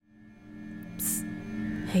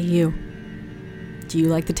Hey you. Do you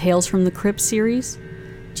like the Tales from the Crypt series?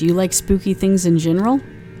 Do you like spooky things in general?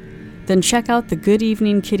 Then check out the Good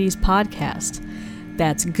Evening Kitties podcast.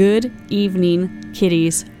 That's Good Evening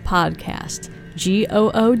Kitties podcast.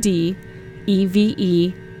 GOODEVENING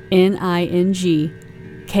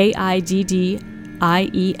KIDDIES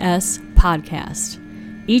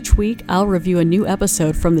podcast. Each week, I'll review a new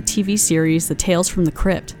episode from the TV series The Tales from the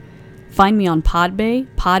Crypt. Find me on Podbay,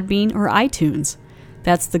 Podbean, or iTunes.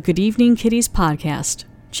 That's the Good Evening Kitties podcast.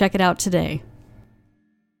 Check it out today.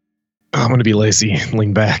 I'm going to be lazy.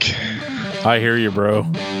 Lean back. I hear you,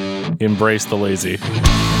 bro. Embrace the lazy.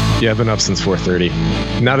 Yeah, I've been up since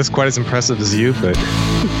 4:30. Not as quite as impressive as you, but...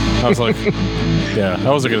 I was like, yeah, I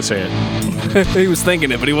wasn't going to say it. He was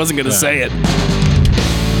thinking it, but he wasn't going to say it.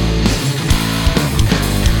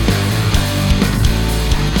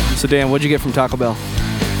 So, Dan, what'd you get from Taco Bell?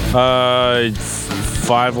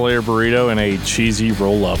 5-layer burrito and a cheesy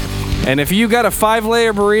roll-up. And if you got a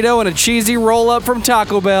 5-layer burrito and a cheesy roll-up from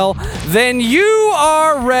Taco Bell, then you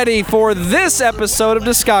are ready for this episode of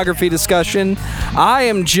Discography Discussion. I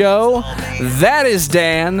am Joe. That is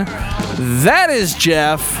Dan. That is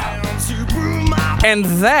Jeff. And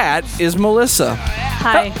that is Melissa.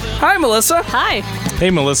 Hi. Hi, Melissa. Hi. Hey,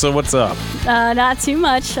 Melissa, what's up? Not too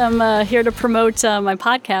much. I'm here to promote my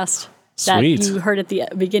podcast. Sweet. That you heard at the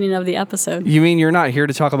beginning of the episode. You mean you're not here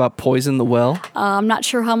to talk about Poison the Well? I'm not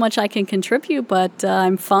sure how much I can contribute, but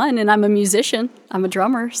I'm fun, and I'm a musician. I'm a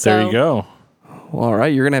drummer. So. There you go. Well, all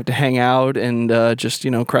right, you're going to have to hang out and just,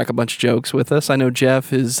 crack a bunch of jokes with us. I know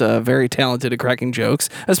Jeff is very talented at cracking jokes,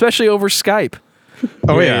 especially over Skype.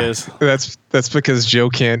 Oh, Yeah, he yeah. is. That's because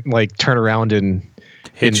Joe can't, turn around and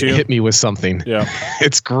hit me with something. Yeah.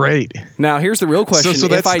 It's great. Now, here's the real question. So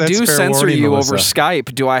if I that's do fair censor warning, you Melissa. over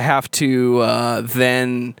Skype, do I have to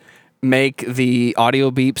then make the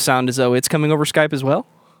audio beep sound as though it's coming over Skype as well?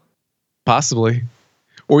 Possibly.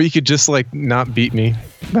 Or you could just, not beat me.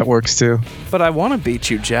 That works, too. But I want to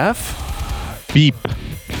beat you, Jeff. Beep.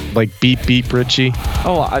 Beep, beep, Richie.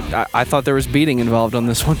 Oh, I thought there was beating involved on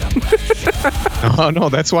this one. Oh, no,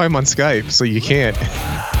 that's why I'm on Skype, so you can't.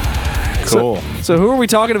 Cool. So who are we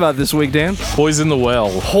talking about this week, Dan? Poison the well.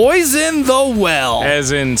 Poison the Well.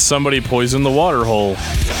 As in somebody poisoned the water hole.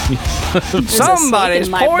 Somebody's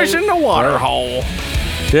in my poisoned the water hole.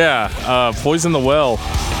 Yeah, Poison the Well.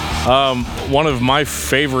 One of my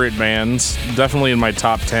favorite bands, definitely in my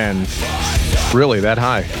top 10. Really, that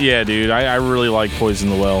high? Yeah, dude, I really like Poison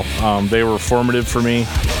the Well. They were formative for me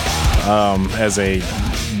as a,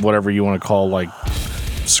 whatever you want to call,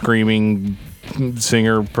 screaming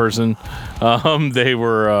singer person. They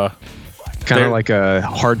were... Kind of like a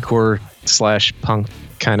hardcore / punk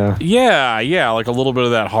kind of... Yeah, a little bit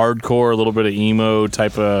of that hardcore, a little bit of emo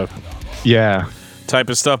type of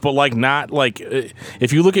stuff, but not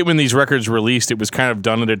if you look at when these records released, it was kind of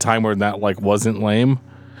done at a time where that wasn't lame.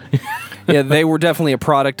 Yeah, they were definitely a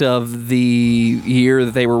product of the year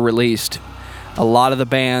that they were released. A lot of the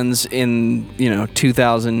bands in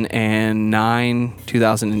 2009,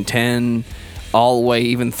 2010, all the way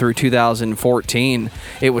even through 2014,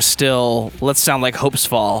 it was still, let's sound like Hope's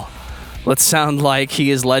Fall. Let's sound like He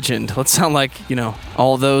Is Legend. Let's sound like,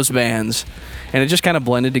 all those bands. And it just kind of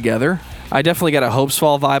blended together. I definitely got a Hope's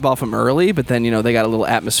Fall vibe off them early, but then, they got a little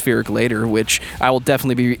atmospheric later, which I will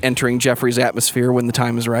definitely be entering Jeffrey's atmosphere when the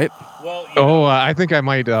time is right. Oh, I think I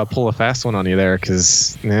might pull a fast one on you there,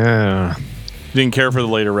 because, yeah. Didn't care for the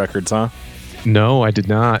later records, huh? No, I did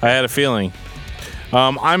not. I had a feeling.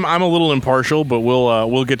 I'm a little impartial, but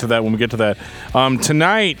we'll get to that when we get to that.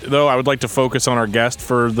 Tonight, though, I would like to focus on our guest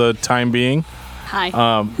for the time being.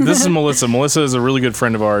 Hi. This is Melissa. Melissa is a really good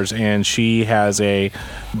friend of ours, and she has a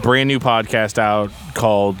brand new podcast out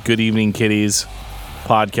called Good Evening Kitties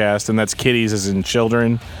podcast, and that's kitties as in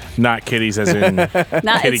children, not kitties as in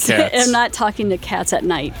kitty cats. I'm not talking to cats at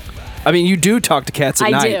night. I mean, you do talk to cats at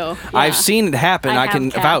night. I do. Yeah. I've seen it happen. I can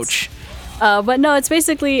have vouch. But no, it's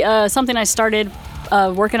basically something I started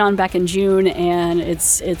working on back in June, and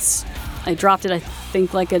I dropped it, I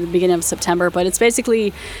think, at the beginning of September. But it's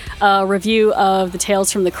basically a review of the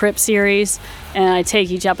Tales from the Crypt series, and I take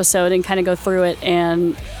each episode and kind of go through it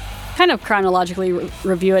and kind of chronologically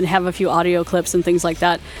review it and have a few audio clips and things like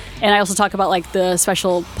that. And I also talk about the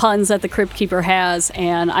special puns that the Crypt Keeper has,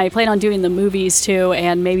 and I plan on doing the movies too,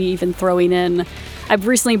 and maybe even throwing in... I've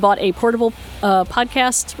recently bought a portable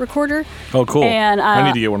podcast recorder. Oh, cool. And I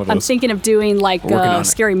need to get one of those. I'm thinking of doing on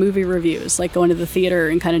scary movie reviews, going to the theater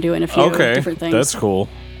and kind of doing a few different things. That's cool.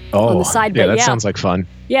 On the side, yeah, but that sounds like fun.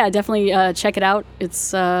 Yeah, definitely check it out.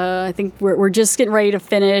 It's I think we're just getting ready to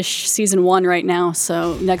finish season 1 right now,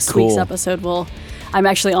 so next week's episode will I'm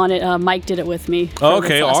actually on it. Mike did it with me. for Oh,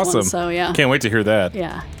 this okay, last awesome. one, so yeah. Can't wait to hear that.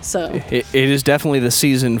 Yeah. So It is definitely the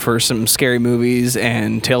season for some scary movies,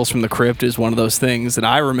 and Tales from the Crypt is one of those things that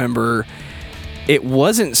I remember. It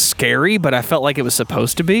wasn't scary, but I felt like it was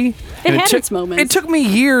supposed to be. It had its moments. It took me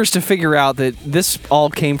years to figure out that this all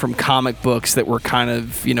came from comic books that were kind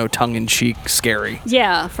of, tongue-in-cheek scary.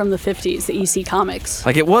 yeah, from the 50s, the EC Comics.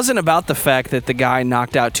 Like, it wasn't about the fact that the guy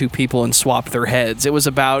knocked out two people and swapped their heads. It was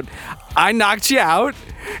about, I knocked you out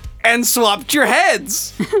and swapped your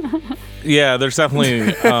heads. Yeah, there's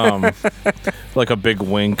definitely like a big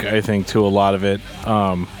wink, I think, to a lot of it.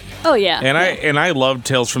 Oh yeah. And I loved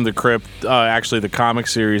Tales from the Crypt. Actually, the comic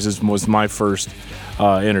series was my first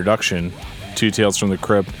introduction to Tales from the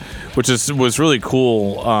Crypt, which was really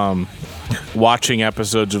cool. Watching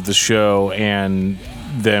episodes of the show and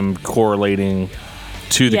them correlating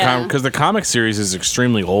to the comic, because the comic series is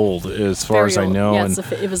extremely old as far Very as I old. know. Yeah, And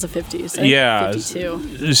it was the 50s. I think yeah,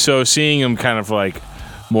 52. so seeing them kind of like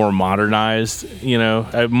more modernized,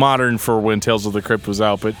 modern for when Tales of the Crypt was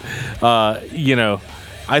out, but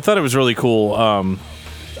I thought it was really cool.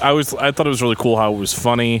 I thought it was really cool how it was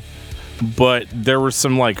funny, but there was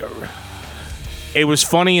some it was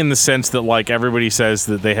funny in the sense that everybody says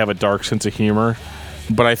that they have a dark sense of humor,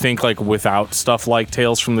 but I think without stuff like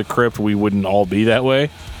Tales from the Crypt, we wouldn't all be that way.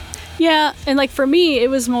 Yeah, and for me, it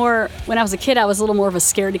was more, when I was a kid, I was a little more of a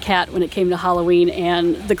scaredy cat when it came to Halloween,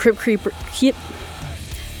 and the Crypt Keeper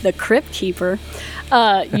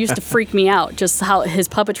used to freak me out. Just how his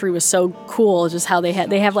puppetry was so cool. Just how they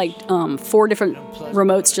have 4 different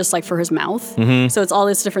remotes just for his mouth. Mm-hmm. So it's all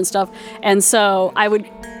this different stuff. And so I would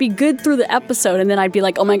be good through the episode, and then I'd be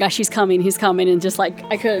like, oh my gosh, he's coming, and just I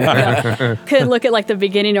couldn't look at the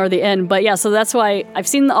beginning or the end. But yeah, so that's why I've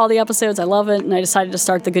seen all the episodes. I love it, and I decided to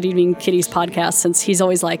start the Good Evening Kitties podcast, since he's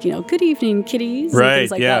always good evening kitties, right? And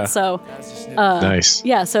things like that. So nice.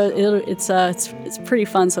 yeah, so it's pretty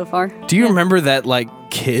fun so far. Do you remember that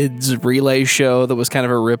kids relay show that was kind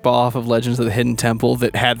of a rip-off of Legends of the Hidden Temple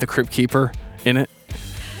that had the Crypt Keeper in it?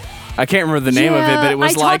 I can't remember the name of it, but it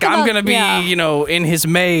was I'm going to be, in his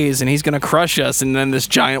maze, and he's going to crush us, and then this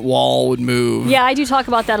giant wall would move. Yeah, I do talk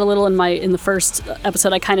about that a little in the first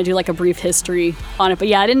episode. I kind of do a brief history on it. But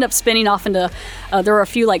yeah, it ended up spinning off into, there were a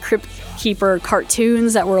few Crypt Keeper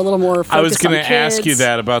cartoons that were a little more focused on I was going to kids. ask you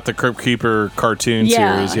that about the Crypt Keeper cartoon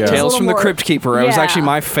series. Yeah, Tales from the Crypt Keeper. That was Yeah. actually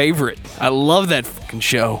my favorite. I love that fucking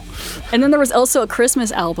show. And then there was also a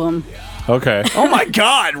Christmas album. Okay. Oh my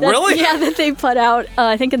God, really? Yeah, that they put out,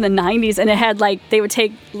 I think in the 90s, and it had they would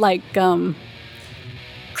take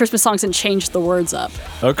Christmas songs and change the words up.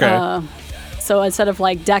 Okay. So instead of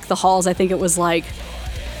Deck the Halls, I think it was like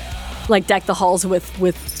Deck the Halls with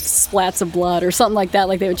splats of blood or something like that.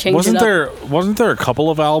 They would change it up. Wasn't there a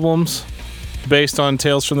couple of albums based on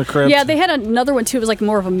Tales from the Crypt? Yeah, they had another one too. It was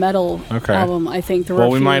more of a metal album, I think. There were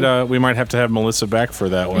we might have to have Melissa back for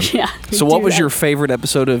that one. Yeah. So what was your favorite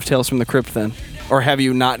episode of Tales from the Crypt then? Or have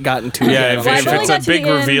you not gotten to it? Yeah, if I've only it's got a to big the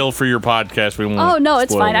end. reveal for your podcast, we won't. Oh no,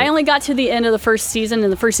 it's spoil fine. it. I only got to the end of the first season,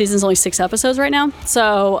 and the first season's only 6 episodes right now.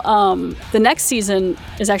 So the next season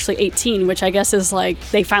is actually 18, which I guess is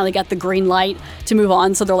they finally got the green light to move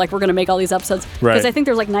on. So they're we're going to make all these episodes, because Right. I think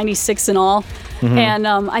there's 96 in all. Mm-hmm. And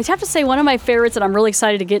I have to say, one of my favorites that I'm really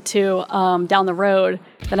excited to get to down the road,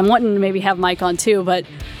 that I'm wanting to maybe have Mike on too, but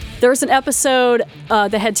there's an episode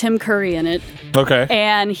that had Tim Curry in it. Okay.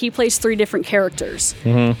 And he plays 3 different characters.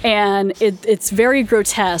 Mm-hmm. And it's very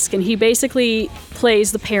grotesque. And he basically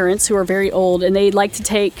plays the parents, who are very old, and they like to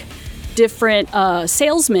take different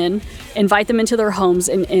salesmen, invite them into their homes,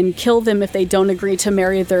 and kill them if they don't agree to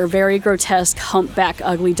marry their very grotesque, humpback,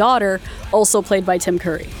 ugly daughter, also played by Tim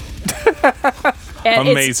Curry. And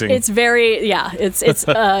amazing. It's very, yeah. It's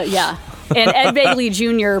yeah. And Ed Begley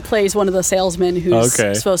Jr. plays one of the salesmen who's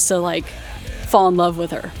supposed to fall in love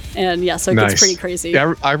with her. And yeah, so it gets pretty crazy.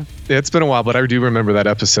 Yeah, it's been a while, but I do remember that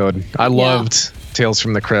episode. I loved Tales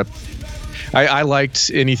from the Crypt. I liked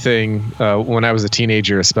anything when I was a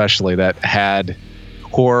teenager, especially that had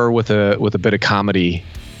horror with a bit of comedy.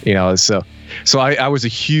 So I was a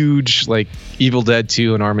huge Evil Dead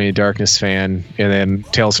 2 and Army of Darkness fan, and then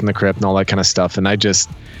Tales from the Crypt and all that kind of stuff. And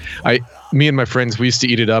me and my friends, we used to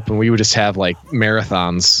eat it up, and we would just have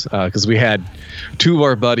marathons, because we had 2 of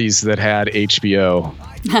our buddies that had HBO,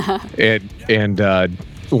 and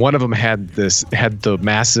one of them had the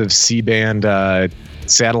massive C-band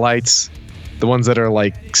satellites, the ones that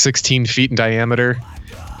are 16 feet in diameter,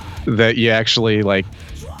 that you actually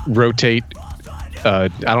rotate. I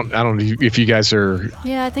don't know if you guys are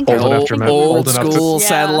I think old enough to remember. Old enough to- school Yeah.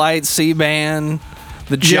 satellite C-band,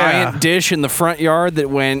 the giant dish in the front yard that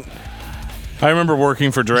went I remember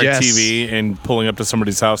working for DirecTV and pulling up to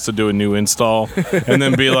somebody's house to do a new install, and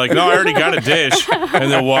then be like, "No, I already got a dish,"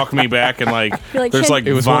 and they'll walk me back and like, there's like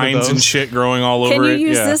It was one of vines and those. shit growing all over Can you it.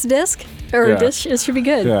 use this disc or Yeah. dish? It should be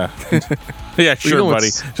good. Yeah, yeah, sure, know buddy.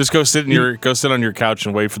 what's- Just go sit on your couch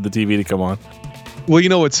and wait for the TV to come on. Well, you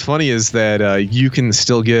know what's funny is that you can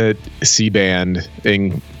still get C-band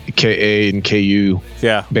and KA and KU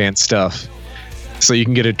Yeah, band stuff, so you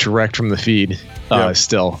can get it direct from the feed Yep.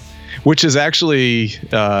 still, which is actually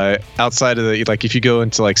outside of the, like, if you go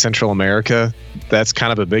into like Central America, that's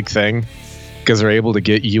kind of a big thing because they're able to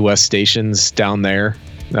get U.S. stations down there.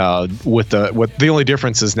 With the only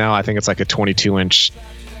difference is now I think it's like a 22-inch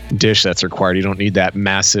dish that's required. You don't need that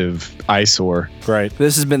massive eyesore. right.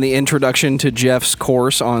 This has been the introduction to Jeff's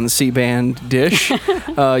course on C-band dish.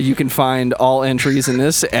 You can find all entries in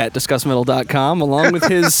this at discussmetal.com along with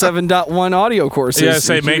his 7.1 audio courses. Yeah,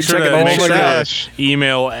 say You make can sure check it to all make sure out. to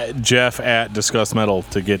email Jeff at Discuss Metal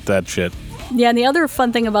to get that shit. Yeah, and the other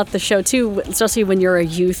fun thing about the show too, especially when you're a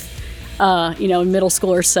youth, in middle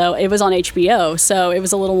school or so, it was on HBO, so it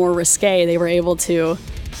was a little more risque. They were able to,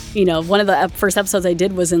 one of the first episodes I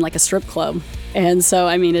did was in like a strip club, and so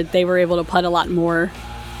I mean, they were able to put a lot more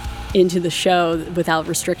into the show without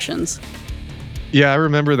restrictions. Yeah, I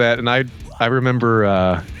remember that, and I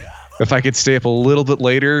remember if I could stay up a little bit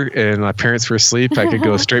later and my parents were asleep, I could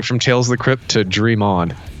go straight from Tales of the Crypt to Dream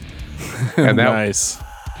On, and that Nice.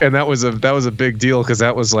 and that was a big deal because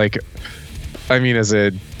that was like, I mean, as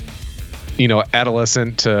a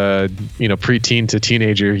adolescent to preteen to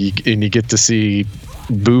teenager, and you get to see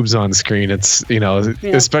boobs on screen. It's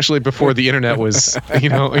especially before the internet was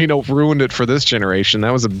ruined it for this generation.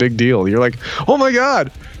 That was a big deal. You're like, oh my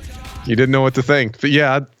god, you didn't know what to think. But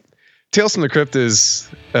yeah, Tales from the Crypt is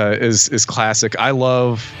classic. I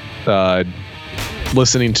love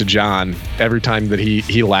listening to John every time that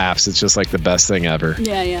he laughs. It's just like the best thing ever.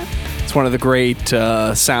 Yeah. It's one of the great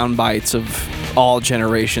sound bites of all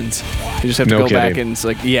generations. You just have to No go back kidding. and it's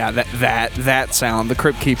like, yeah, that sound, the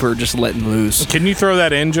Crypt Keeper just letting loose. Can you throw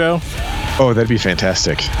that in, Joe? Oh, that'd be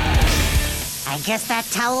fantastic. I guess that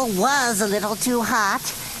towel was a little too hot.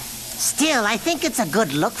 Still, I think it's a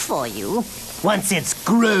good look for you. Once it's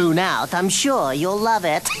grown out, I'm sure you'll love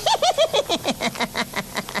it.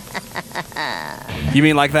 You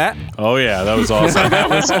mean like that? Oh yeah, that was awesome. That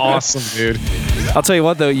was awesome, dude. I'll tell you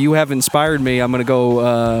what, though, you have inspired me. I'm going to go,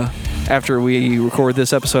 after we record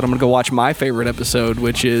this episode, I'm going to go watch my favorite episode,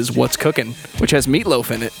 which is What's Cooking, which has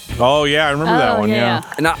Meatloaf in it. Oh yeah, I remember that one. Yeah.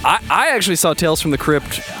 And I actually saw Tales from the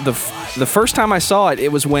Crypt. The first time I saw it,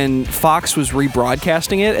 it was when Fox was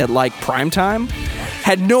rebroadcasting it at like primetime.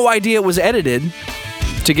 Had no idea it was edited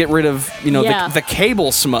to get rid of, Yeah. the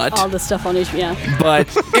cable smut. All the stuff on HBO. But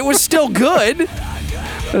it was still good.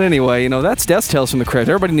 But anyway, that's Tales from the Crypt.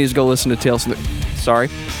 Everybody needs to go listen to Tales from the... Sorry.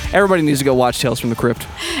 Everybody needs to go watch Tales from the Crypt.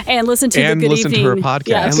 And listen to And the Good listen to Evening. her podcast.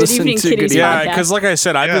 Yeah, And Good listen Evening to Kitties Good Yeah, podcast. because like I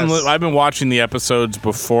said, Yes. I've been watching the episodes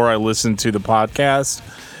before I listened to the podcast,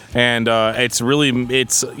 and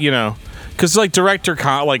it's because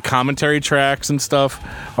like commentary tracks and stuff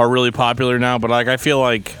are really popular now. But like I feel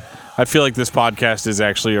like this podcast is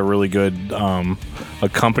actually a really good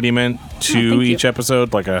accompaniment to thank you. each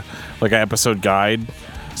episode, like an episode guide.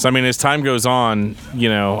 So I mean, as time goes on,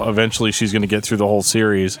 eventually she's going to get through the whole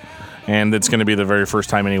series, and it's going to be the very first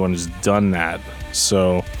time anyone has done that.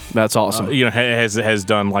 So That's awesome. has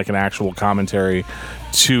done like an actual commentary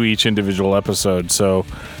to each individual episode. So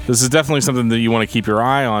this is definitely something that you want to keep your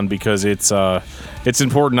eye on because it's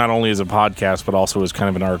important not only as a podcast but also as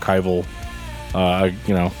kind of an archival,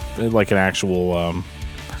 like an actual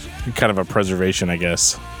kind of a preservation, I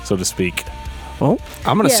guess, so to speak. Well,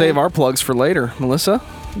 I'm going to Yeah. save our plugs for later. Melissa,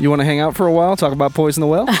 you want to hang out for a while, talk about Poison the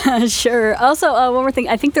Well? Sure. Also, one more thing.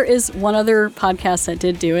 I think there is one other podcast that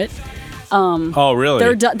did do it. Oh,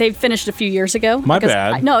 really? They finished a few years ago. My because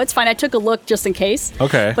bad. No, it's fine. I took a look just in case.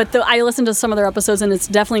 Okay. But I listened to some of their episodes, and it's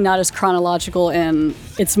definitely not as chronological, and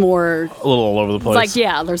it's more A little all over the place. like,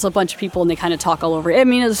 yeah, there's a bunch of people, and they kind of talk all over it. I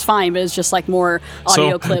mean, it's fine, but it's just like more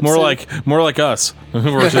audio so clips. more and- like us.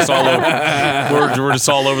 We're just all over. We're just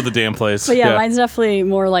all over the damn place. But yeah, mine's definitely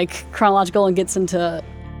more like chronological and gets into,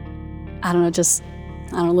 I don't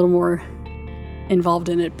know, a little more involved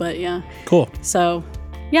in it. But yeah. Cool. So,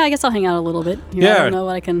 yeah, I guess I'll hang out a little bit. I Yeah. don't know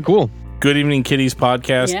what I can Cool. Good Evening Kitties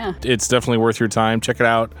podcast. Yeah. It's definitely worth your time. Check it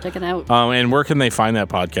out. check it out. And where can they find that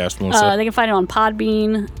podcast, Melissa? They can find it on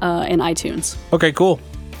Podbean and iTunes. Okay, cool.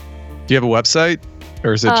 Do you have a website,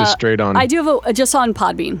 or is it just straight on? I do have just on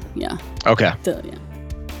Podbean. Yeah. Okay. Yeah.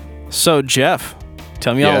 So, Jeff,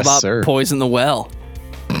 tell me all Yes, about sir. Poison the Well.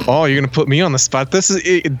 Oh, you're gonna put me on the spot. This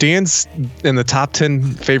is Dan's in the top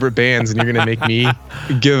 10 favorite bands, and you're gonna make me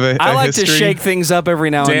give a I like history? to shake things up every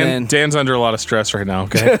now and then. Dan's under a lot of stress right now.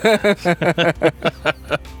 Okay.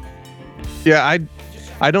 Yeah,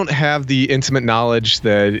 I don't have the intimate knowledge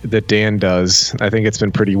that Dan does. I think it's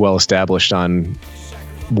been pretty well established on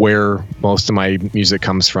where most of my music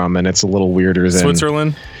comes from, and it's a little weirder than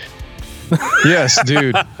Switzerland. Yes,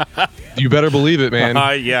 dude. You better believe it,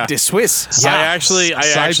 man. Yeah. The Swiss. I actually,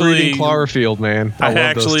 Side-breeding Cloverfield, man. I love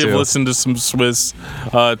those actually have two. listened to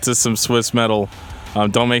some Swiss metal.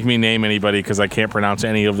 Don't make me name anybody because I can't pronounce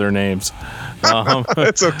any of their names.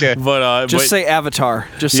 It's okay. But Just say Avatar.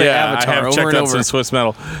 Just say yeah, Avatar I have over checked and out over. some Swiss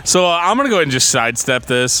metal. So I'm gonna go ahead and just sidestep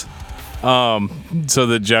this, so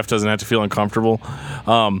that Jeff doesn't have to feel uncomfortable.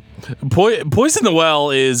 Poison the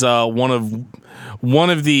Well is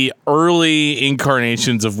one of the early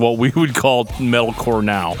incarnations of what we would call metalcore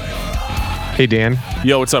now. Hey, Dan.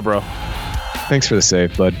 Yo, what's up, bro? Thanks for the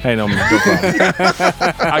save, bud. Hey, no problem.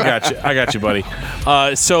 I got you, buddy.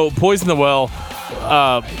 So Poison the Well,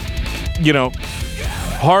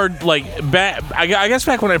 hard, like, I guess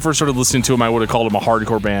back when I first started listening to him, I would have called him a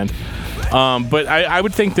hardcore band. But I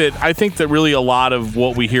think that really a lot of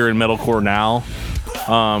what we hear in metalcore now,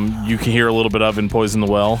 you can hear a little bit of in Poison the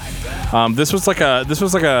Well. This was like a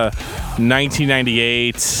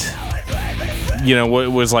 1998.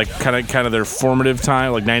 What was like kind of their formative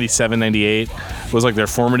time, like 97, 98 was like their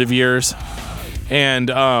formative years. And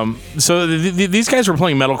so these guys were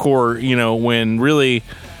playing metalcore, when really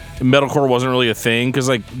metalcore wasn't really a thing. Because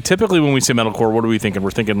like typically when we say metalcore, what are we thinking? We're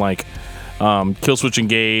thinking like Killswitch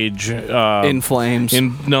Engage, In Flames.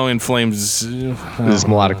 In Flames. This is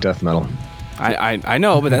melodic death metal. I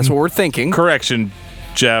know, but that's what we're thinking. Correction,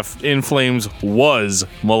 Jeff. In Flames was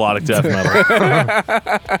melodic death metal.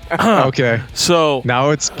 Okay. So Now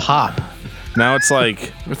it's pop. now it's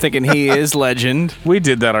like, We're thinking he is legend. we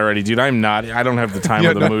did that already, dude. I don't have the time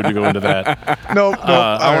or the mood to go into that. No,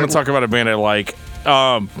 I want to talk about a band I like.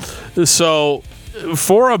 So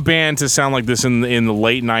for a band to sound like this in the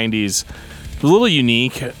late 90s, a little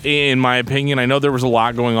unique in my opinion. I know there was a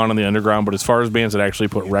lot going on in the underground, but as far as bands that actually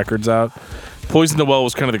put records out, Poison the Well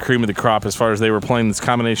was kind of the cream of the crop as far as they were playing this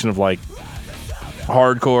combination of like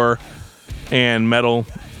hardcore and metal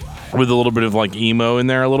with a little bit of like emo in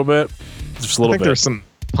there a little bit. Just a little I think bit. there's some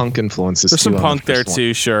punk influences. There's too some on punk the there first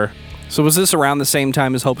too, sure. So was this around the same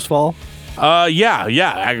time as Hopes Fall?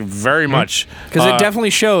 Very much. Because it definitely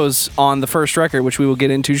shows on the first record, which we will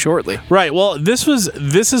get into shortly. Right. Well, this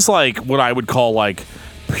is like what I would call like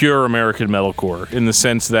pure American metalcore in the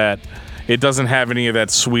sense that it doesn't have any of that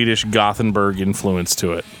Swedish Gothenburg influence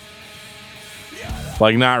to it.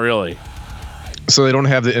 Like, not really. one. So they don't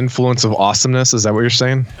have the influence of awesomeness. Is that what you're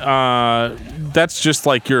saying? That's just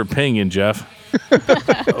like your opinion, Jeff.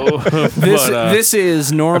 This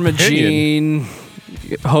is Norma Jean,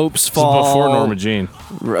 Hopes Fall. Before Norma Jean.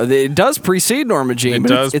 It does precede Norma Jean. It but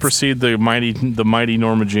does it's, precede the mighty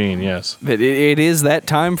Norma Jean. Yes. But it is that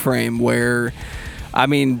time frame where, I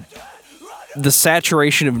mean, the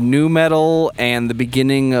saturation of nu metal and the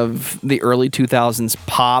beginning of the early 2000s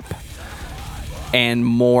pop and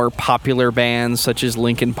more popular bands such as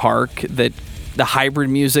Linkin Park, that the hybrid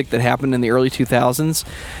music that happened in the early 2000s,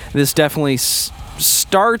 this definitely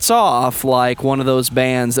starts off like one of those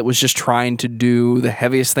bands that was just trying to do the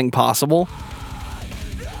heaviest thing possible.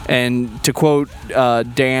 And to quote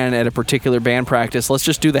Dan at a particular band practice, let's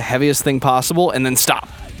just do the heaviest thing possible and then stop.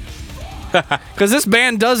 Because this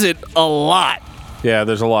band does it a lot. Yeah,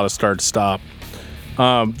 there's a lot of start-stop.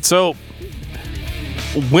 So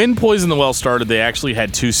when Poison the Well started, they actually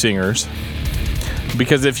had two singers.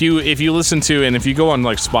 Because if you listen to, and if you go on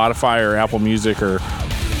like Spotify or Apple Music or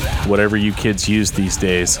whatever you kids use these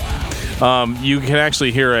days, you can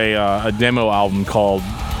actually hear a demo album called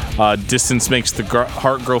Distance Makes the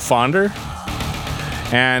Heart Grow Fonder.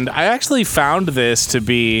 And I actually found this to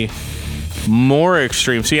be more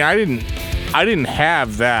extreme. See, I didn't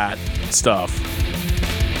have that stuff.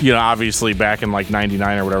 Obviously back in like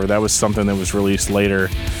 99 or whatever, that was something that was released later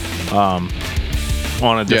on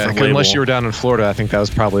a different label. Unless you were down in Florida, I think that was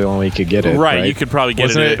probably the only way you could get it. Right, you could probably get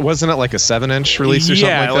it. Wasn't it like a 7-inch release or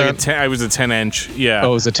something like that? It was a 10-inch. Yeah. Oh,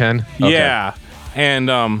 it was a 10? Okay. Yeah.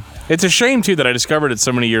 And it's a shame too that I discovered it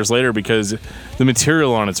so many years later because the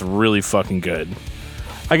material on it's really fucking good.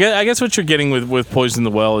 I guess what you're getting with Poison the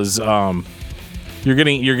Well is you're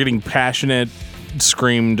getting passionate,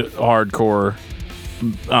 screamed hardcore.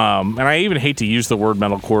 And I even hate to use the word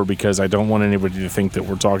metalcore because I don't want anybody to think that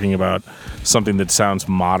we're talking about something that sounds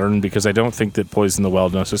modern, because I don't think that Poison the Well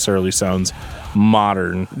necessarily sounds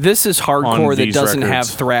modern. This is hardcore that doesn't have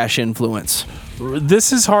records. thrash influence.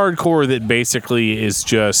 this is hardcore that basically is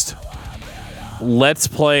just let's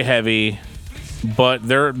play heavy, but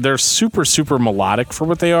they're super, super melodic for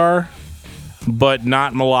what they are, but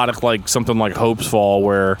not melodic like something like Hope's Fall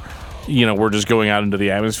where, we're just going out into the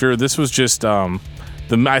atmosphere. This was just, I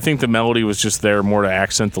think the melody was just there more to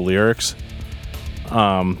accent the lyrics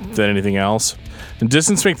than anything else. And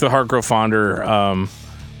Distance Makes the Heart Grow Fonder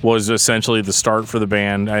was essentially the start for the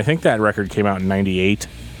band. I think that record came out in 98.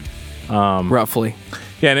 Roughly.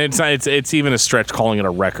 Yeah, and it's even a stretch calling it a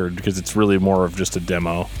record because it's really more of just a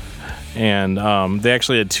demo. And they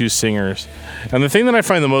actually had 2 singers. And the thing that I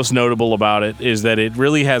find the most notable about it is that it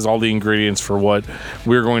really has all the ingredients for what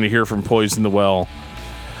we're going to hear from Poison the Well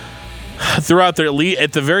throughout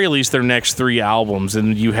at the very least, their next 3 albums.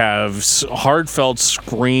 And you have heartfelt,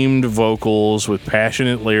 screamed vocals with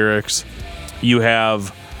passionate lyrics. You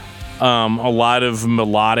have a lot of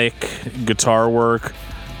melodic guitar work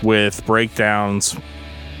with breakdowns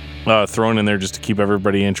thrown in there just to keep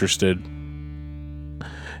everybody interested.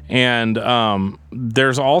 And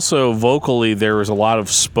there's also vocally, there was a lot of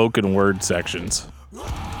spoken word sections.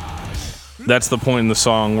 That's the point in the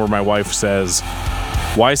song where my wife says,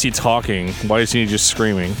 "Why is he talking? Why isn't he just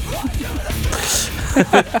screaming?"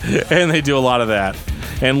 And they do a lot of that.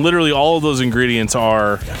 And literally all of those ingredients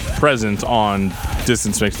are present on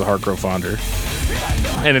Distance Makes the Heart Grow Fonder.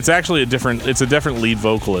 And it's actually a different lead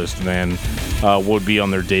vocalist than would be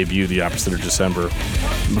on their debut, The Opposite of December.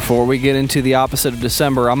 Before we get into The Opposite of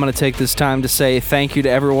December, I'm going to take this time to say thank you to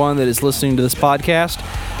everyone that is listening to this podcast.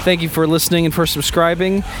 Thank you for listening and for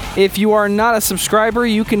subscribing. If you are not a subscriber,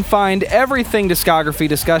 you can find everything Discography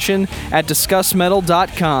Discussion at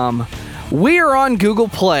discussmetal.com. We are on Google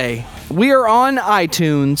Play. We are on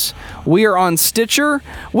iTunes. We are on Stitcher.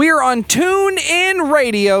 We are on TuneIn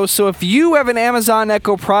Radio. So if you have an Amazon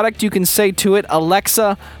Echo product, you can say to it,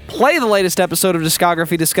 "Alexa, play the latest episode of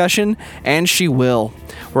Discography Discussion," and she will.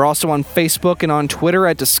 We're also on Facebook and on Twitter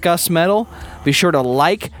at Discuss Metal. Be sure to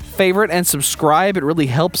like, favorite, and subscribe. It really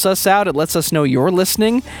helps us out. It lets us know you're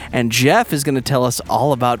listening. And Jeff is going to tell us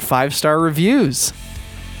all about 5-star reviews.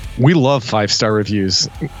 We love 5-star reviews,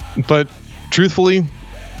 but truthfully,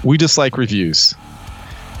 we dislike reviews.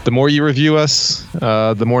 The more you review us,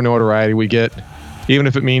 the more notoriety we get. Even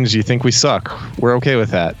if it means you think we suck, we're okay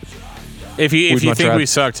with that. If you think we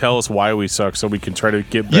suck, tell us why we suck so we can try to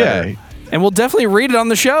get better. Yeah. And we'll definitely read it on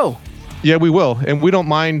the show. Yeah, we will. And we don't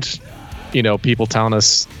mind, people telling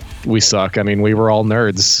us we suck. I mean, we were all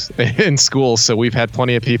nerds in school, so we've had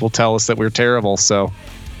plenty of people tell us that we're terrible. So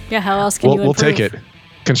Yeah, how else can you improve? we'll take it.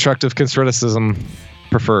 Constructive criticism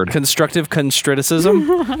preferred. Constructive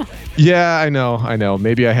criticism? Yeah, I know.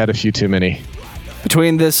 Maybe I had a few too many.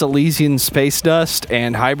 Between this Elysian space dust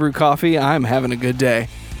and high brew coffee, I'm having a good day.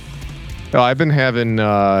 Oh, I've been having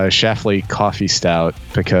Schlafly coffee stout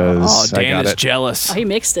because I Dan got is it. jealous. Oh, he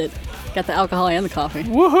mixed it. Got the alcohol and the coffee.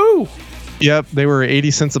 Woohoo! Yep, they were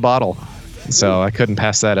 80 cents a bottle, so I couldn't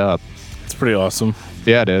pass that up. It's pretty awesome.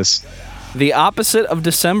 Yeah, it is. The Opposite of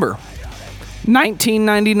December,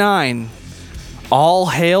 1999. All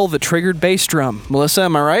hail the triggered bass drum. Melissa,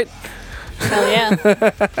 am I right? Hell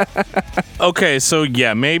yeah. Okay, so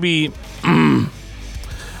yeah, maybe.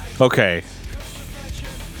 Okay.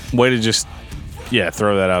 Way to just,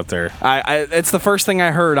 throw that out there. It's the first thing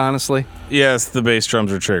I heard, honestly. Yes, the bass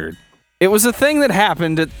drums are triggered. It was a thing that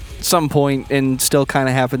happened at some point and still kind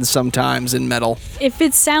of happens sometimes in metal. If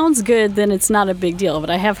it sounds good, then it's not a big deal. But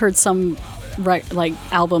I have heard some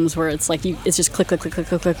albums where it's like it's just click, click, click, click,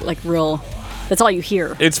 click, click, like real. That's all you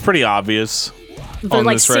hear. It's pretty obvious. But on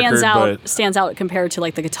like this record, stands out compared to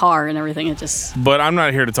like the guitar and everything. It just. But I'm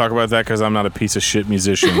not here to talk about that because I'm not a piece of shit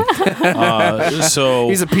musician. So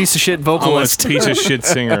He's a piece of shit I'm vocalist. a piece of shit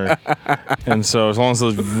singer, and so as long as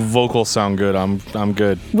those vocals sound good, I'm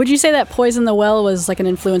good. Would you say that Poison the Well was like an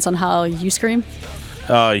influence on how you scream?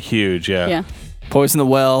 Huge, yeah. Yeah. Poison the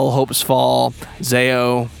Well, Hope's Fall,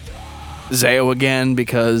 Zao again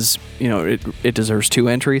because it deserves 2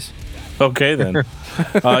 entries. Okay then.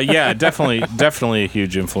 Yeah, definitely a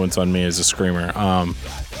huge influence on me as a screamer.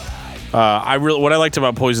 What I liked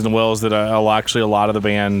about Poison the Well is that actually a lot of the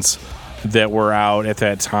bands that were out at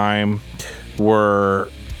that time were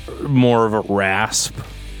more of a rasp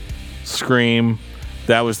scream.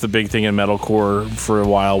 That was the big thing in metalcore for a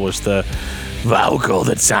while, was the vocal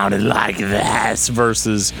that sounded like this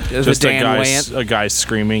versus just a guy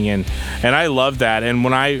screaming, and I love that. And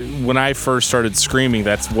when I first started screaming,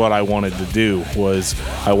 that's what I wanted to do. Was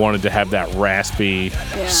I wanted to have that raspy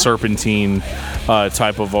serpentine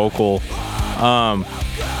type of vocal.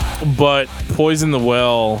 But Poison the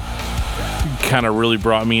Well kind of really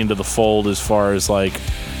brought me into the fold as far as like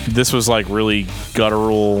This was like really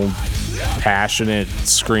guttural, passionate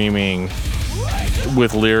screaming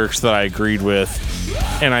with lyrics that I agreed with,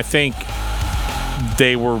 and I think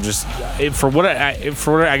they were just for what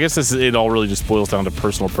I guess it all really just boils down to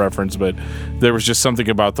personal preference, but there was just something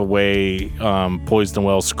about the way Poison the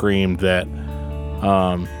Well screamed that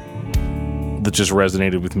just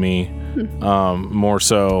resonated with me. More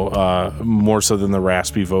so than the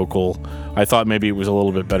raspy vocal. I thought maybe it was a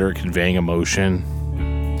little bit better at conveying emotion.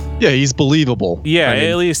 Yeah, he's believable. Yeah,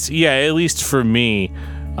 at least for me.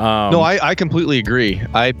 No, I completely agree.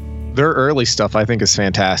 Their early stuff I think is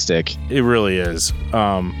fantastic. It really is.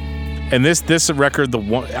 And this record, the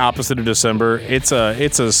one opposite of December, it's a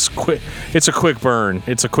quick burn.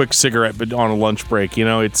 It's a quick cigarette on a lunch break.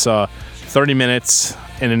 It's 30 minutes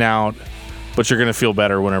in and out, but you're gonna feel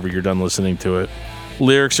better whenever you're done listening to it.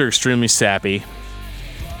 Lyrics are extremely sappy,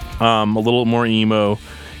 a little more emo.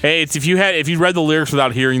 Hey, if you read the lyrics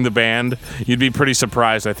without hearing the band, you'd be pretty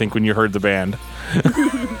surprised, I think, when you heard the band.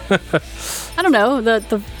 I don't know.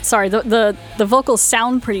 The vocals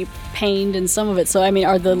sound pretty pained in some of it. So I mean,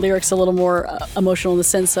 are the lyrics a little more emotional in the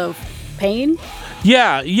sense of pain?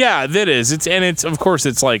 Yeah, that is. It's of course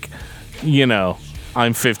it's like,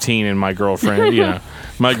 I'm 15 and my girlfriend,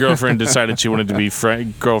 my girlfriend decided she wanted to be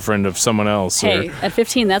girlfriend of someone else. Hey, at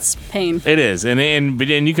 15, that's pain. It is, and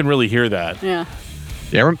you can really hear that. Yeah.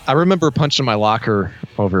 Yeah, I remember punching my locker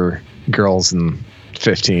over girls in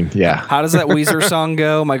 15. Yeah. How does that Weezer song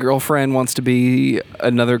go? My girlfriend wants to be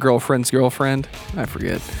another girlfriend's girlfriend. I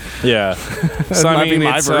forget. Yeah. So might be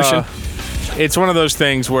my version. It's one of those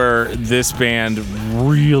things where this band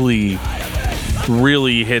really,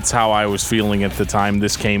 really hits how I was feeling at the time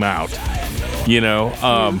this came out.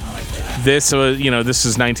 This was, this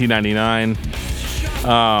is 1999.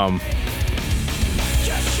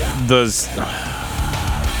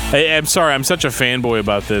 I'm sorry, I'm such a fanboy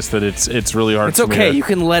about this that it's really hard. It's okay, you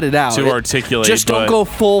can let it out. To articulate. Just don't go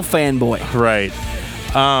full fanboy. Right.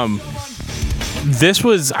 This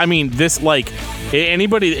was, like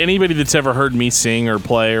anybody that's ever heard me sing or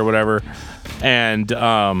play or whatever, and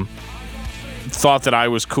thought that I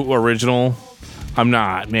was cool original. I'm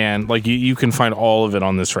not, man. Like you can find all of it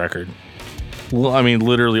on this record. Well,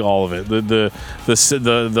 literally all of it.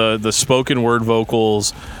 The spoken word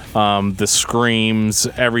vocals, the screams,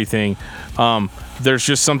 everything. There's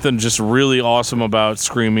just something just really awesome about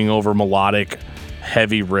screaming over melodic,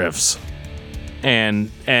 heavy riffs, and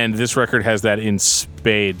this record has that in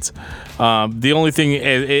spades. The only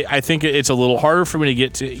thing I think it's a little harder for me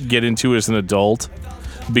to get into as an adult,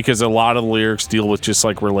 because a lot of the lyrics deal with just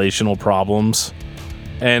like relational problems.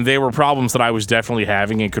 And they were problems that I was definitely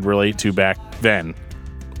having and could relate to back then.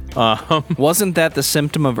 Wasn't that the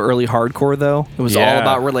symptom of early hardcore, though? It was all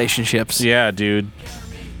about relationships. Yeah, dude.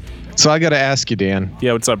 So I got to ask you, Dan.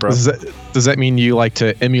 Yeah, what's up, bro? Does that mean you like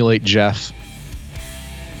to emulate Jeff?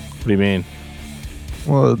 What do you mean?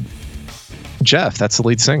 Well, Jeff, that's the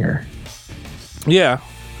lead singer. Yeah.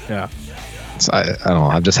 So I don't know.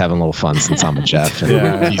 I'm just having a little fun since I'm a Jeff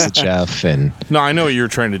and he's a Jeff. And no, I know what you're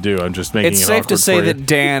trying to do. I'm just making it It's safe to say for you. that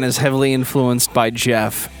Dan is heavily influenced by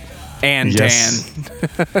Jeff and Yes.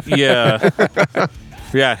 Dan. Yeah.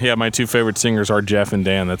 Yeah, my two favorite singers are Jeff and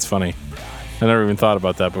Dan. That's funny. I never even thought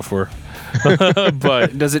about that before.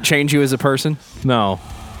 But Does it change you as a person? no,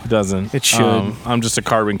 it doesn't. It should. I'm just a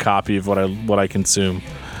carbon copy of what I consume.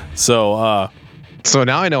 So, so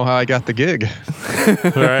now I know how I got the gig.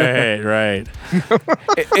 right.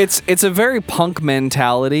 It's a very punk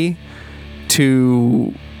mentality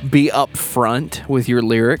to be upfront with your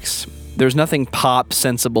lyrics. There's nothing pop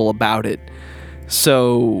sensible about it.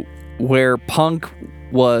 So where punk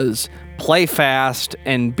was play fast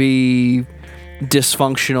and be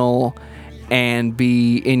dysfunctional and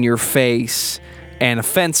be in your face and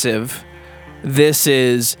offensive, this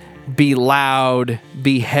is be loud,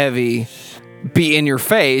 be heavy, be in your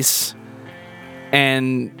face,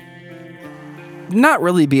 and not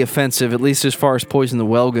really be offensive, at least as far as Poison the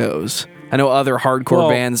Well goes. I know other hardcore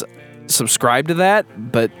bands subscribe to that,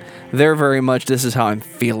 but they're very much, this is how I'm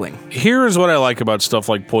feeling. Here's what I like about stuff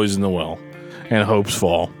like Poison the Well and Hope's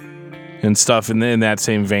Fall and stuff in that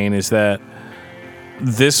same vein, is that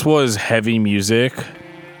this was heavy music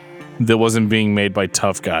that wasn't being made by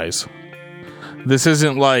tough guys. This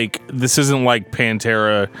isn't like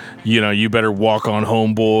Pantera, you better walk on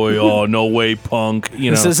homeboy, oh no way punk,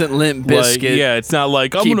 This isn't Limp Bizkit. It's not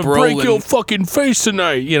like I'm Keep gonna break rolling. your fucking face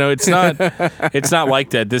tonight. It's not it's not like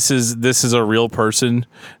that. This is a real person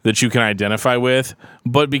that you can identify with,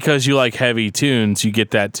 but because you like heavy tunes, you get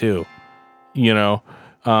that too.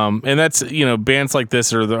 And that's bands like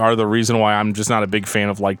this are the reason why I'm just not a big fan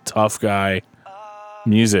of like tough guy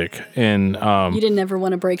music. And You didn't ever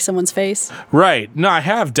want to break someone's face. right. No, I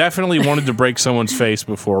have definitely wanted to break someone's face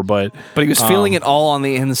before, but But he was feeling it all on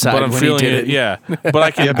the inside but I'm when feeling he did it. Yeah. But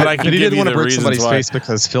I can but I can he give didn't you want the to break reasons somebody's why. face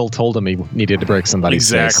because Phil told him he needed to break somebody's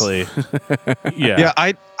face. Exactly. Yeah,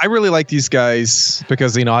 I really like these guys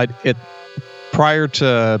because prior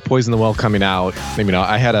to Poison the Well coming out,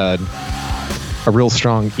 I had a real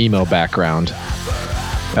strong emo background.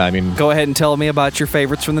 I mean, Go ahead and tell me about your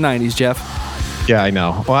favorites from the 90s, Jeff. yeah, I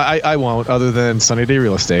know. Well, I won't, other than Sunny Day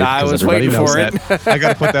Real Estate. I 'cause was everybody waiting knows for it. that. I got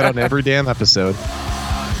to put that on every damn episode.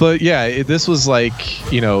 But yeah, this was like,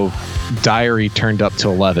 Diary turned up to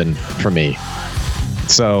 11 for me.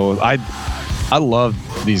 So I loved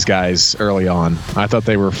these guys early on. I thought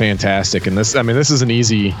they were fantastic. And this is an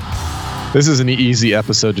easy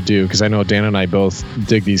episode to do because I know Dan and I both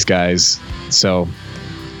dig these guys. So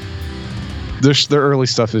their early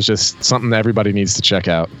stuff is just something that everybody needs to check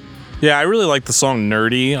out. Yeah, I really like the song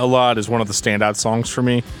Nerdy a lot. It's one of the standout songs for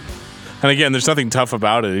me. And again, there's nothing tough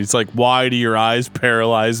about it. It's like, why do your eyes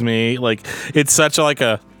paralyze me? Like, it's such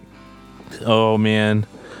a oh man,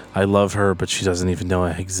 I love her, but she doesn't even know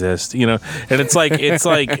I exist. And it's like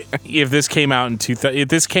if this came out in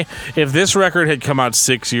 2000, if this record had come out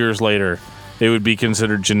 6 years later, it would be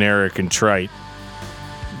considered generic and trite.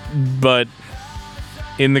 But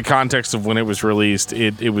in the context of when it was released,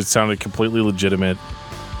 it sounded completely legitimate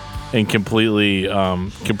and completely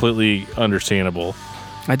understandable.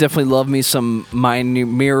 I definitely love me some My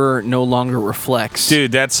Mirror No Longer Reflects.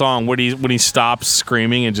 Dude, that song, when he stops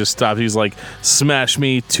screaming and just stops, he's like, smash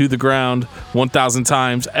me to the ground 1,000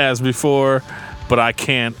 times as before, but I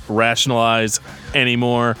can't rationalize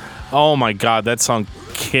anymore. Oh my God, that song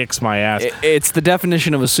kicks my ass. It's the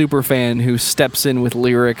definition of a super fan who steps in with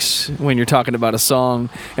lyrics when you're talking about a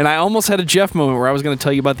song. And I almost had a Jeff moment where I was going to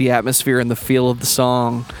tell you about the atmosphere and the feel of the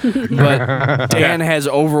song, but Dan has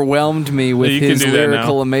overwhelmed me with his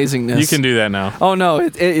lyrical amazingness. You can do that now. Oh no,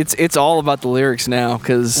 it's all about the lyrics now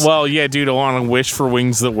because. Well, yeah, dude, I want to wish for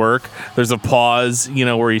wings that work. There's a pause,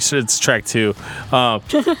 where it's track 2.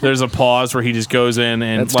 There's a pause where he just goes in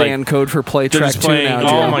and that's Dan code for play track 2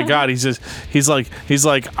 now. Oh my God, he's like,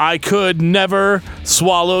 I could never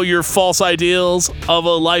swallow your false ideals of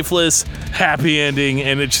a lifeless happy ending,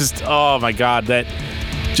 and it just, oh my God, that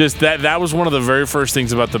was one of the very first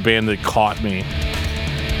things about the band that caught me.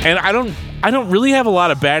 And I don't really have a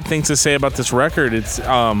lot of bad things to say about this record. It's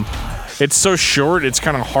so short, it's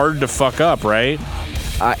kind of hard to fuck up, right?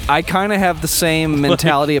 I kind of have the same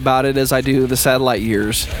mentality about it as I do the Satellite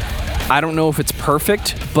Years. I don't know if it's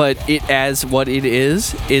perfect, but it as what it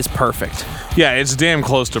is perfect. Yeah, it's damn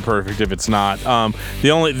close to perfect if it's not.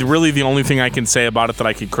 The only thing I can say about it that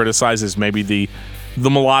I could criticize is maybe the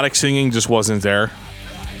melodic singing just wasn't there.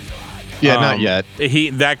 Yeah, not yet.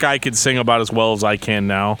 That guy could sing about as well as I can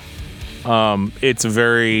now. It's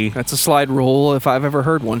very. That's a slide rule if I've ever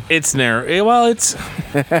heard one. It's narrow. Well, it's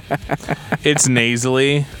it's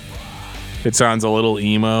nasally. It sounds a little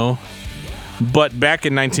emo. But back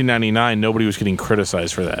in 1999, nobody was getting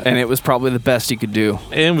criticized for that, and it was probably the best he could do.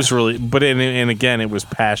 And it was really, and again, it was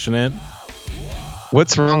passionate.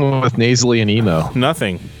 What's wrong with nasally and emo?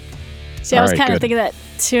 Nothing. See, I was kind of thinking that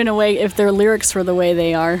too, in a way, if their lyrics were the way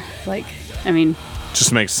they are.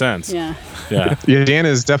 Just makes sense. Yeah. Yeah. Yeah, Dan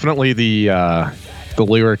is definitely the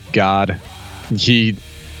lyric god. He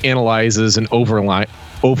analyzes and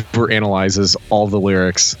overanalyzes all the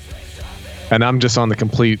lyrics, and I'm just on the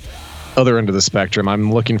complete other end of the spectrum.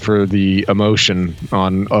 I'm looking for the emotion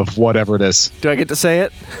of whatever it is. Do I get to say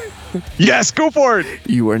it? Yes, go for it.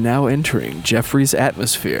 You are now entering Jeffrey's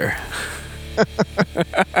atmosphere.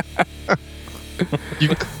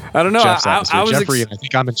 I don't know. I was Jeffrey, I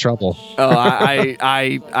think I'm in trouble.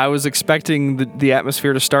 I was expecting the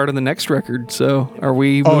atmosphere to start on the next record. So are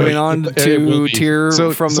we moving on to Tear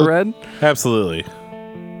from the Red? Absolutely.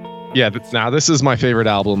 Yeah, now this is my favorite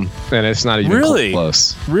album, and it's not even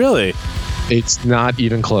close. Really? It's not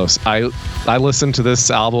even close. I listened to this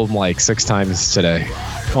album like 6 times today.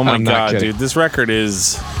 Oh my God, dude. This record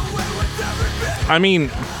is... I mean,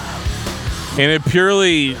 in a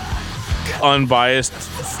purely unbiased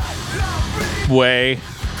way,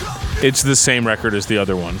 it's the same record as the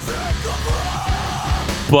other one.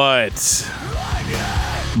 But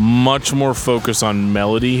much more focus on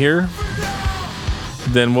melody here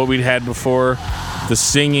than what we'd had before. The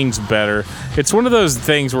singing's better. It's one of those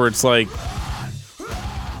things where it's like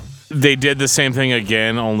they did the same thing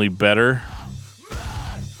again, only better.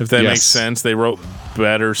 If that makes sense. They wrote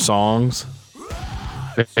better songs.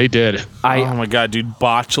 They did. Oh my God, dude.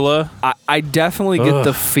 Botchla. I definitely get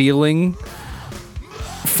the feeling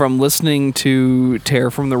from listening to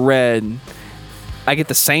Tear from the Red I get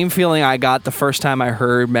the same feeling I got the first time I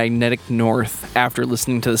heard Magnetic North after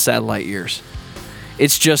listening to the Satellite Years.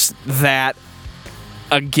 It's just that,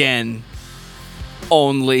 again,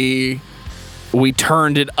 only we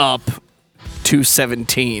turned it up to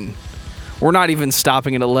 17. We're not even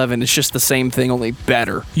stopping at 11. It's just the same thing, only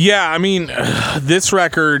better. Yeah, I mean, this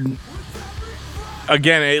record,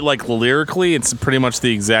 again, like lyrically, it's pretty much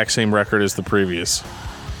the exact same record as the previous.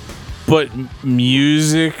 But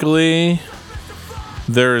musically,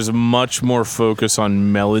 there's much more focus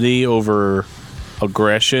on melody over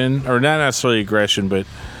aggression, or not necessarily aggression, but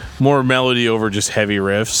more melody over just heavy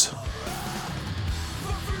riffs.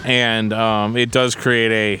 And it does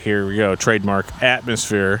create a, here we go, trademark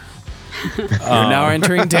atmosphere. You're now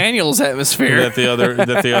entering Daniel's atmosphere. that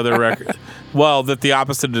the other record, well, that the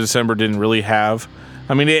Opposite of December didn't really have.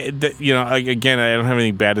 I mean, again, I don't have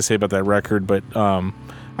anything bad to say about that record, but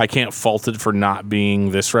I can't fault it for not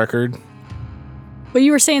being this record. But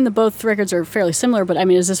you were saying that both records are fairly similar, but I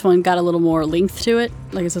mean, has this one got a little more length to it?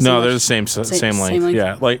 Like, is this No, they're the same length.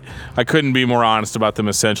 Yeah, like I couldn't be more honest about them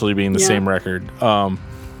essentially being the same record,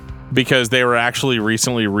 because they were actually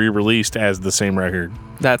recently re-released as the same record.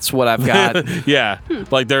 That's what I've got. Yeah,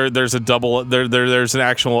 like there's a double there's an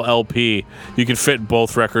actual LP. You can fit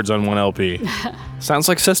both records on one LP. Sounds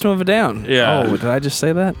like System of a Down. Yeah. Oh, did I just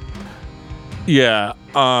say that? Yeah.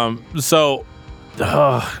 So.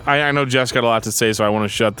 I know Jeff's got a lot to say, so I want to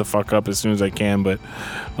shut the fuck up as soon as I can, but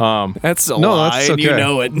that's a lie, that's okay. and you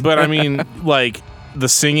know it. But I mean, like, the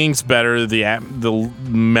singing's better, the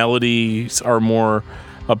melodies are more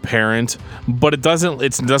apparent, but it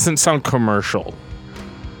doesn't sound commercial.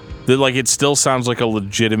 Like, it still sounds like a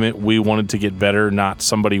legitimate, we wanted to get better, not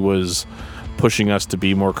somebody was pushing us to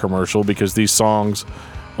be more commercial, because these songs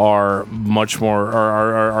are much more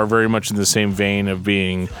are very much in the same vein of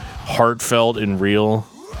being heartfelt and real.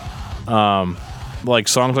 Like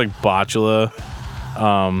songs like Botula,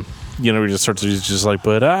 we just start to just like,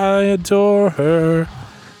 but I adore her,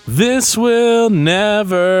 this will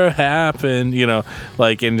never happen,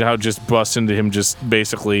 like, and how just bust into him just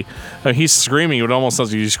basically, he's screaming, it almost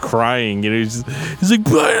sounds like he's crying, he's like,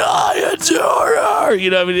 but I adore her,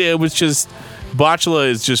 I mean, it was just, Botula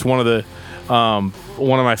is just one of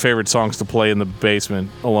my favorite songs to play in the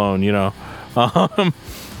basement alone,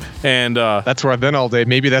 and that's where I've been all day.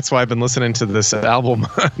 Maybe that's why I've been listening to this album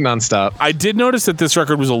nonstop. I did notice that this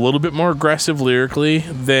record was a little bit more aggressive lyrically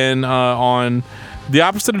than on The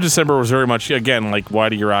Opposite of December. Was very much, again, like Why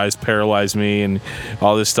Do Your Eyes Paralyze Me and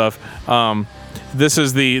all this stuff. This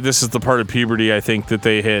is the part of puberty I think that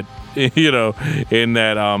they hit, in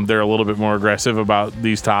that they're a little bit more aggressive about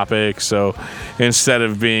these topics. So instead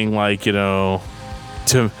of being like, to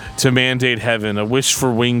mandate heaven, a wish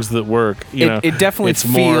for wings that work. It definitely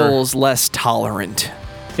feels less tolerant.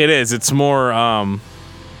 It is. It's more.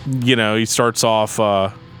 He starts off.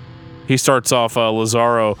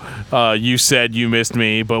 Lazaro. You said you missed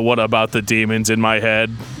me, but what about the demons in my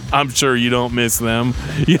head? I'm sure you don't miss them.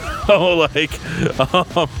 That's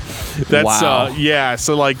wow. Yeah.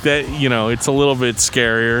 So like that. It's a little bit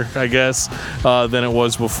scarier, I guess, than it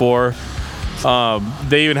was before.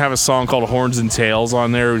 They even have a song called Horns and Tails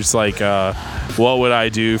on there, which is like, what would I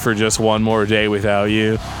do for just one more day without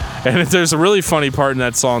you? And there's a really funny part in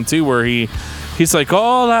that song too, where he's like,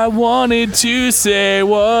 all I wanted to say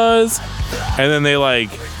was, and then they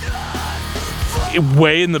like,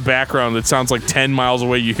 way in the background, it sounds like 10 miles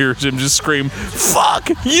away, you hear him just scream, fuck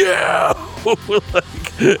yeah!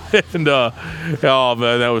 And oh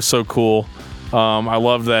man, that was so cool. I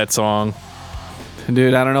loved that song.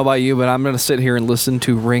 Dude, I don't know about you, but I'm going to sit here and listen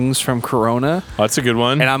to Rings from Corona. Oh, that's a good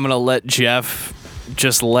one. And I'm going to let Jeff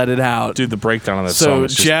just let it out. Dude, the breakdown on that song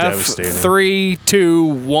is just Jeff, devastating. 3, 2,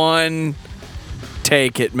 1,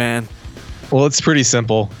 take it, man. Well, it's pretty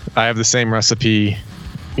simple. I have the same recipe,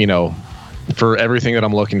 for everything that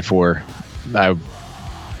I'm looking for.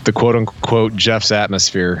 The quote-unquote Jeff's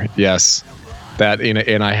atmosphere, yes. That,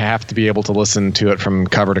 and I have to be able to listen to it from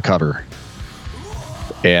cover to cover.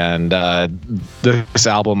 And this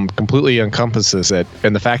album completely encompasses it,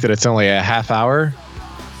 and the fact that it's only a half hour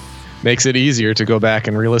makes it easier to go back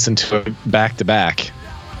and re-listen to it back to back.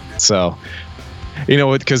 So,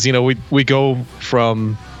 because we go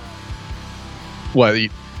from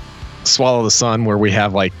Swallow the Sun, where we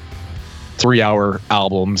have like 3-hour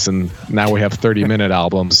albums, and now we have 30-minute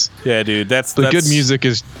albums. Yeah, dude, that's good music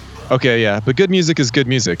is. Okay, yeah, but good music is good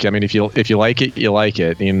music. I mean, if you like it, you like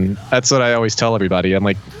it, and that's what I always tell everybody. I'm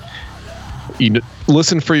like,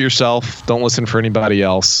 listen for yourself. Don't listen for anybody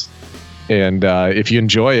else. And if you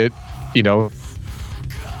enjoy it,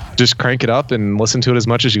 just crank it up and listen to it as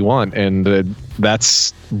much as you want. And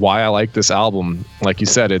that's why I like this album. Like you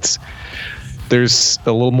said, there's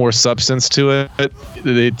a little more substance to it.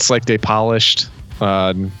 It's like they polished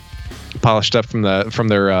up from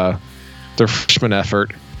their freshman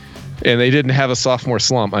effort, and they didn't have a sophomore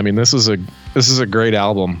slump. I mean, this is a great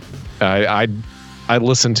album. I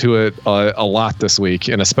listened to it a lot this week,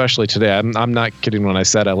 and especially today. I'm not kidding when I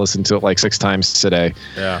said I listened to it like 6 times today.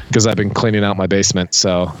 Yeah. Because I've been cleaning out my basement.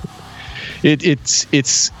 So it's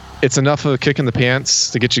enough of a kick in the pants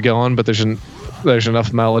to get you going, but there's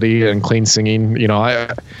enough melody and clean singing. You know,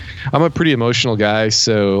 I'm a pretty emotional guy,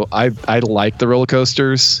 so I like the roller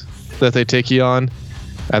coasters that they take you on.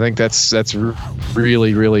 I think that's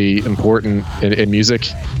really, really important in music,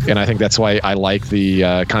 and I think that's why I like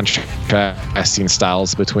the contrasting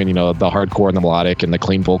styles between, you know, the hardcore and the melodic and the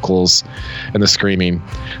clean vocals and the screaming,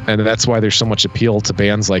 and that's why there's so much appeal to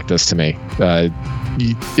bands like this to me.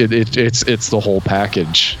 It's the whole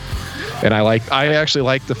package, and I actually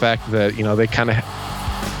like the fact that, you know, they kind of,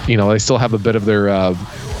 you know, they still have a bit of their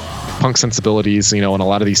punk sensibilities, you know, and a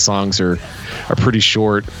lot of these songs are pretty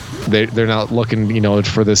short. They're not looking, you know,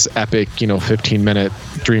 for this epic, you know, 15-minute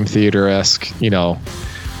Dream Theater-esque, you know,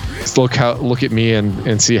 look at me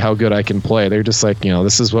and see how good I can play. They're just like, you know,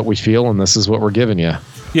 this is what we feel and this is what we're giving you.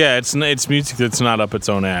 Yeah, it's music that's not up its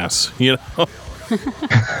own ass, you know.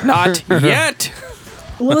 Not yet.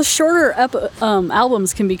 Well, the shorter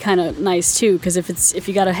albums can be kind of nice too, because if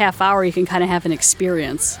you got a half hour, you can kind of have an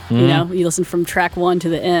experience. Mm-hmm. You know, you listen from track 1 to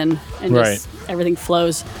the end, and just everything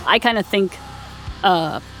flows. I kind of think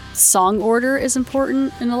song order is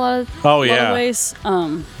important in a lot of ways.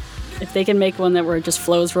 If they can make one where it just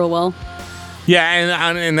flows real well.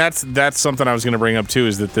 Yeah, and that's something I was going to bring up too,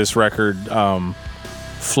 is that this record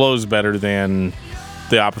flows better than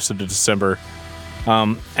the opposite of December.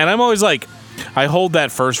 And I'm always like, I hold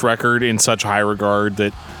that first record in such high regard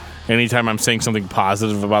that anytime I'm saying something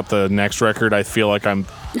positive about the next record, I feel like I'm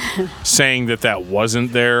saying that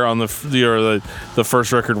wasn't there on the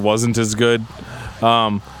first record wasn't as good.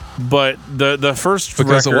 But the first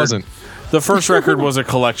because record, it wasn't. The first record was a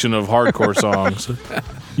collection of hardcore songs.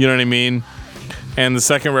 You know what I mean? And the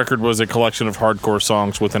second record was a collection of hardcore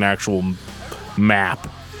songs with an actual map.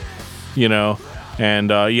 You know?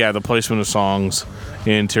 And the placement of songs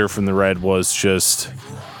in Tear from the Red was just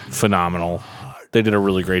phenomenal. They did a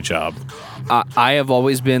really great job. I have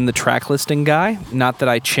always been the track listing guy. Not that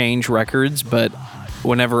I change records, but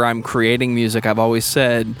whenever I'm creating music, I've always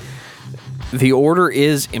said the order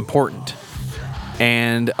is important.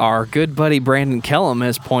 And our good buddy Brandon Kellum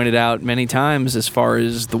has pointed out many times, as far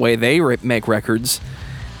as the way they make records,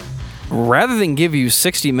 rather than give you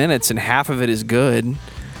 60 minutes and half of it is good,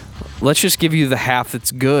 let's just give you the half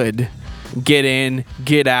that's good. Get in,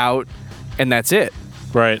 get out, and that's it.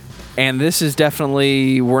 Right. And this is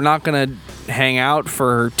definitely, we're not going to hang out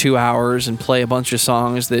for 2 hours and play a bunch of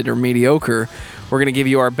songs that are mediocre. We're going to give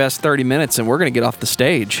you our best 30 minutes, and we're going to get off the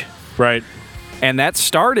stage. Right. And that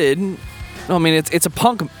started, I mean, it's a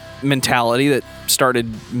punk mentality that started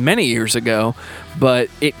many years ago, but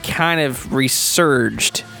it kind of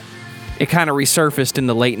resurged. It kind of resurfaced in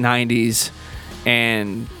the late 90s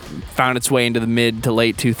and found its way into the mid to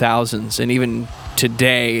late 2000s. And even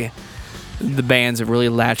today, the bands have really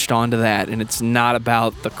latched onto that. And it's not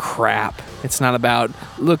about the crap. It's not about,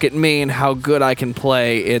 look at me and how good I can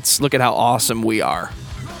play. It's, look at how awesome we are.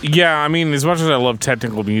 Yeah, I mean, as much as I love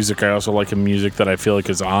technical music, I also like a music that I feel like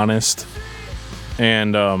is honest.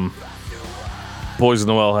 And Boys in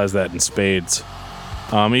the Well has that in spades.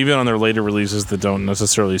 Even on their later releases that don't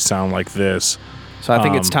necessarily sound like this. So I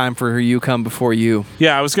think it's time for You Come Before You.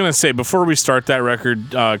 Yeah, I was going to say, before we start that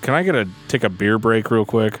record, can I take a beer break real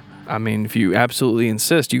quick? I mean, if you absolutely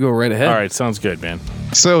insist, you go right ahead. All right, sounds good, man.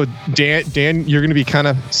 So, Dan, you're going to be kind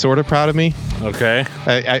of sort of proud of me. Okay.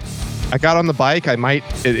 I got on the bike.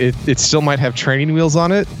 It still might have training wheels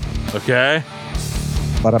on it. Okay.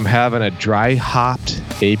 But I'm having a dry hopped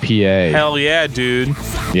APA. Hell yeah, dude.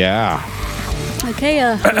 Yeah.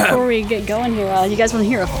 Okay, before we get going here, you guys want to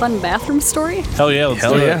hear a fun bathroom story? Hell yeah, let's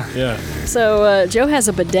do yeah. it. Yeah. So Joe has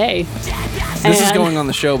a bidet. This is going on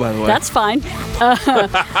the show, by the way. That's fine.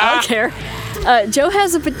 I don't care. Joe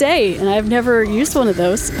has a bidet, and I've never used one of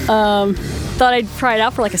those. Thought I'd try it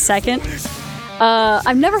out for like a second.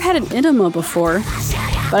 I've never had an enema before,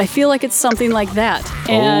 but I feel like it's something like that.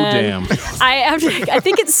 And damn. I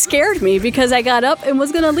think it scared me because I got up and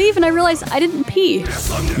was going to leave, and I realized I didn't pee.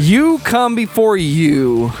 You Come Before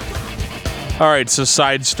You. All right, so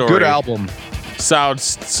side story. Good album. Side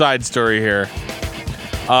story here.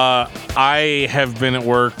 I have been at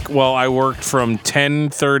work. Well, I worked from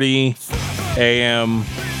 10:30 a.m.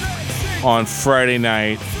 on Friday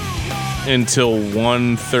night until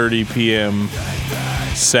 1:30 p.m.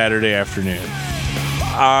 Saturday afternoon.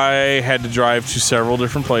 I had to drive to several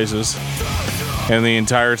different places, and the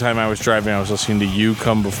entire time I was driving, I was listening to You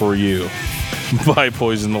Come Before You by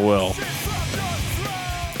Poison the Well.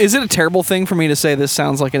 Is it a terrible thing for me to say this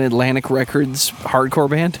sounds like an Atlantic Records hardcore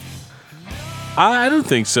band? I don't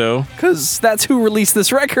think so. Because that's who released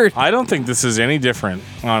this record. I don't think this is any different,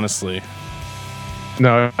 honestly.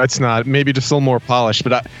 No, it's not. Maybe just a little more polished.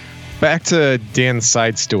 But back to Dan's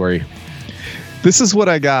side story. This is what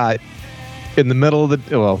I got in the middle of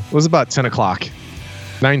the... Well, it was about 10 o'clock.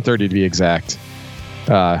 9:30 to be exact.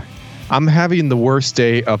 I'm having the worst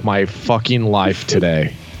day of my fucking life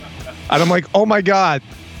today. And I'm like, oh my God.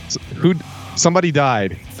 Somebody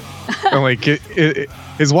died. I'm like,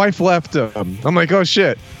 his wife left him. I'm like, oh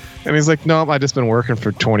shit. And he's like, no, I've just been working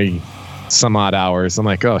for 20 some odd hours. I'm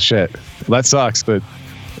like, oh shit, that sucks, but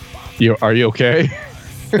are you okay?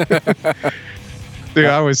 Dude,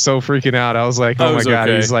 I was so freaking out. I was like, oh my God.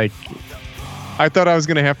 Okay. He's like, I thought I was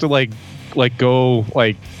going to have to like go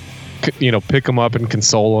pick him up and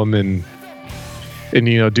console him and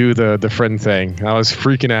do the friend thing. I was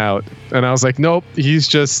freaking out, and I was like, nope, he's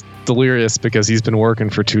just delirious because he's been working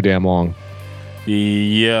for too damn long.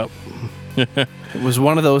 Yep. It was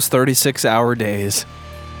one of those 36-hour days.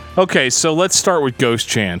 Okay, so let's start with Ghost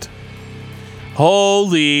Chant.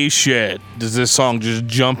 Holy shit. Does this song just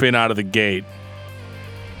jump in out of the gate?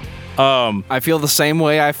 I feel the same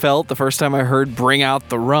way I felt the first time I heard Bring Out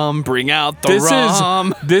the Rum, Bring Out the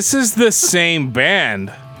Rum. This is the same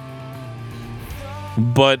band,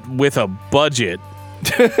 but with a budget.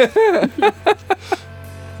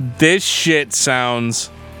 This shit sounds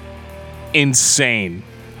insane.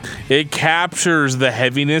 It captures the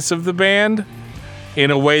heaviness of the band in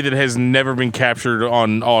a way that has never been captured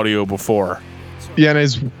on audio before. Yeah,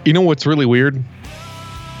 and what's really weird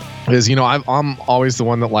is, I'm always the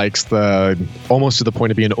one that likes the almost to the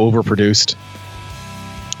point of being overproduced.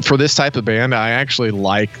 For this type of band, I actually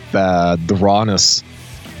like the rawness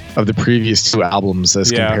of the previous two albums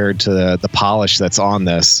as compared to the polish that's on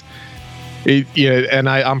this. And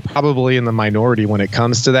I'm probably in the minority when it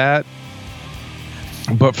comes to that.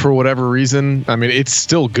 But for whatever reason, I mean, it's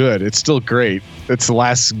still good. It's still great. It's the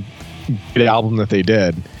last good album that they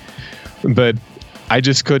did. But I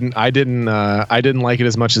just couldn't. I didn't like it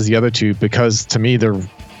as much as the other two because to me, it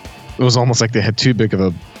was almost like they had too big of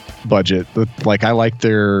a budget. Like I like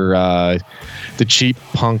the cheap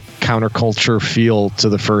punk counterculture feel to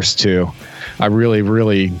the first two. I really,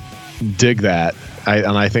 really dig that.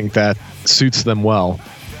 And I think that suits them well.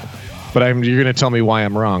 But you're going to tell me why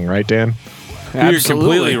I'm wrong, right, Dan? Absolutely. You're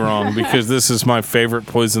completely wrong because this is my favorite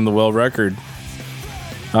Poison the Well record.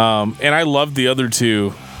 And I love the other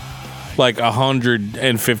two like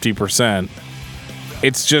 150%.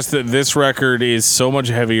 It's just that this record is so much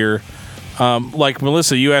heavier. Like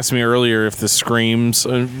Melissa, you asked me earlier if the screams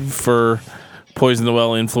for Poison the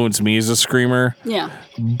Well influenced me as a screamer. Yeah.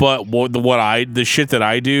 But the shit that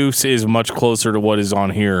I do is much closer to what is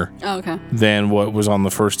on here. Oh, okay. Than what was on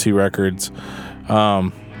the first two records.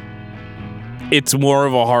 It's more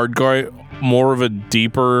of a hardcore, more of a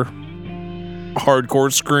deeper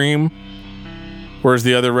hardcore scream, whereas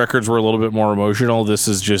the other records were a little bit more emotional. This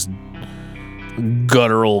is just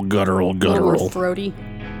guttural. More throaty.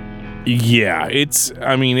 Yeah, it's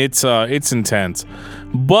intense.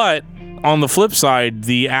 But on the flip side,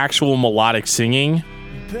 the actual melodic singing,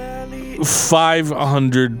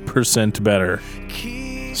 500% better.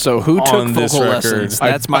 So who took vocal lessons?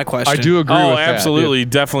 That's my question. I do agree with that. Oh, absolutely.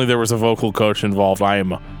 Definitely there was a vocal coach involved. I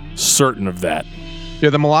am certain of that.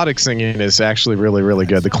 Yeah, the melodic singing is actually really, really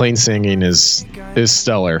good. The clean singing is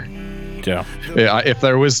stellar. Yeah. If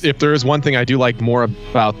there is one thing I do like more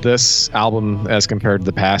about this album as compared to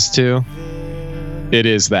the past two, it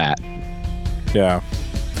is that. Yeah.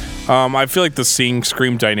 I feel like the sing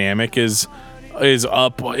scream dynamic is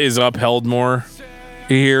upheld more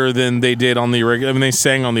here than they did on the regular. I mean, they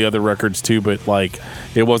sang on the other records too, but like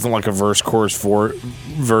it wasn't like a verse chorus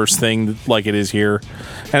verse thing like it is here.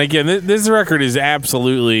 And again, this record is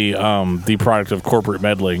absolutely the product of corporate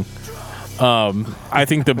meddling. I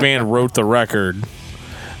think the band wrote the record,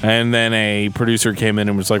 and then a producer came in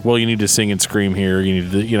and was like, "Well, you need to sing and scream here. You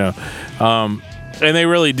need to, and they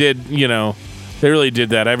really did. They really did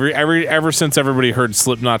that. Ever since everybody heard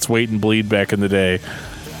Slipknot's "Wait and Bleed" back in the day,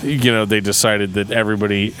 they decided that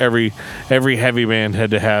every heavy band had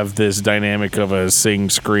to have this dynamic of a sing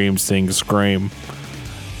scream,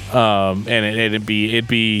 and it'd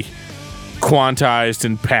be quantized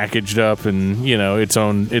and packaged up and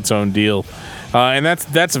its own deal. And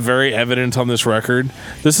that's very evident on this record.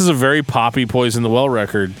 This is a very poppy Poison the Well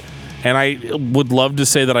record, and I would love to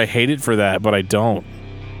say that I hate it for that, but I don't.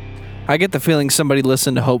 I get the feeling somebody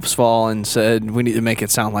listened to Hope's Fall and said, we need to make it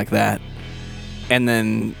sound like that. And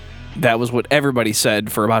then that was what everybody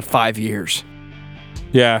said for about 5 years.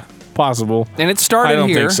 Yeah, possible. And it started I don't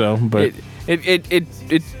here. think so, but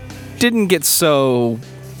It didn't get so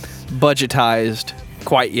budgetized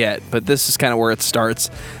quite yet, but this is kind of where it starts.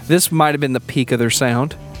 This might have been the peak of their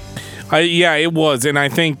sound. Yeah, it was, and I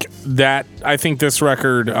think this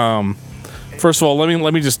record. First of all,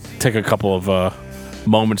 let me just take a couple of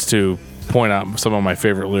moments to point out some of my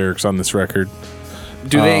favorite lyrics on this record.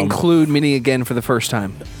 Do they include "Meeting Again" for the first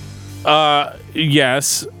time?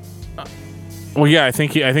 Yes. Well, yeah, I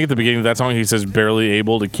think at the beginning of that song he says "barely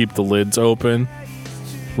able to keep the lids open,"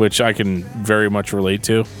 which I can very much relate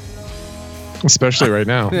to. Especially right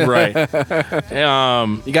now. Right.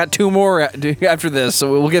 You got 2 more after this,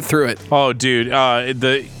 so we'll get through it. Oh, dude.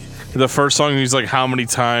 The first song, he's like, how many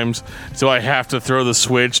times do I have to throw the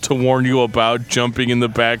switch to warn you about jumping in the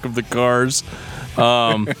back of the cars?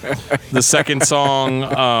 The second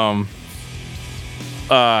song,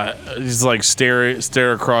 he's like,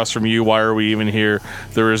 stare across from you. Why are we even here?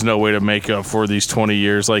 There is no way to make up for these 20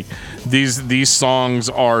 years. Like, these songs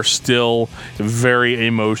are still very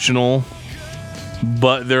emotional,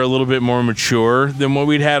 but they're a little bit more mature than what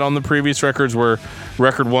we'd had on the previous records, where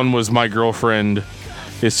record 1 was My Girlfriend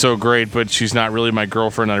is so great, but she's not really my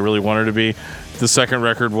girlfriend. I really want her to be. The second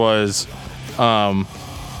record was, I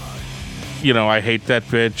hate that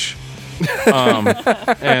bitch.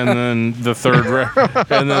 And then the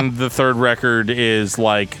third record is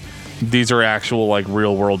like, these are actual like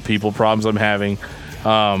real world people problems I'm having.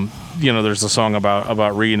 There's a song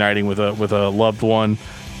about reuniting with a loved one,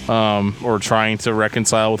 or trying to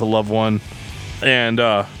reconcile with a loved one, and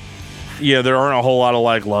there aren't a whole lot of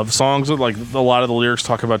like love songs. Like, a lot of the lyrics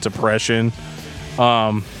talk about depression.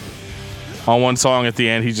 On one song at the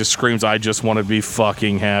end, he just screams, "I just want to be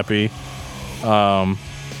fucking happy."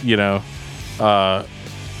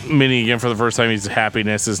 Meaning again for the first time, his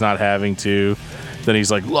happiness is not having to. Then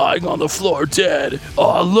he's like, lying on the floor dead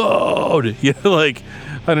alone. Like,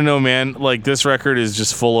 I don't know, man. Like, this record is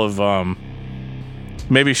just full of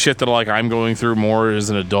maybe shit that like I'm going through more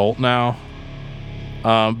as an adult now.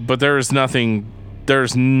 But there's nothing,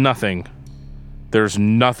 gentlemen,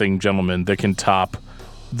 that can top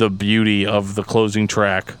the beauty of the closing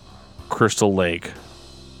track, Crystal Lake.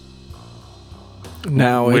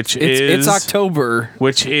 Now, it's October.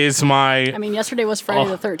 Which is my... I mean, yesterday was Friday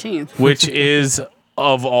the 13th. Which is,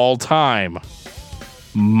 of all time,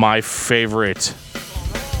 my favorite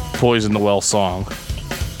Poison the Well song.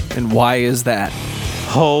 And why is that?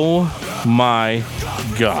 Oh my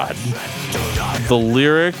God. The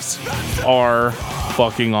lyrics are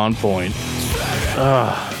fucking on point.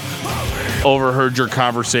 Overheard your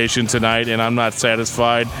conversation tonight, and I'm not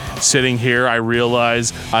satisfied. Sitting here, I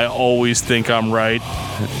realize I always think I'm right.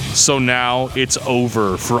 So now it's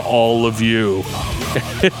over for all of you.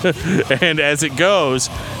 And as it goes,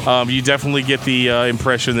 you definitely get the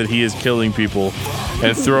impression that he is killing people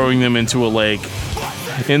and throwing them into a lake.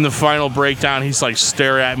 In the final breakdown, he's like,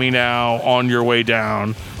 stare at me now, on your way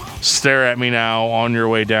down. Stare at me now, on your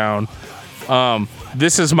way down.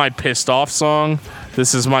 This is my pissed off song.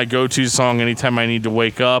 This is my go-to song anytime I need to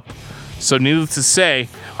wake up. So needless to say,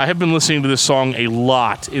 I have been listening to this song a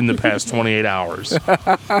lot in the past 28 hours.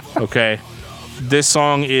 Okay? This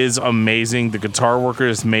song is amazing. The guitar work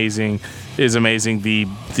is amazing.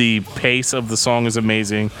 The pace of the song is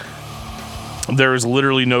amazing. There is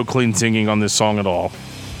literally no clean singing on this song at all,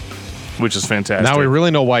 which is fantastic. Now we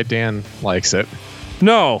really know why Dan likes it.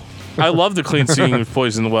 No, I love the clean singing with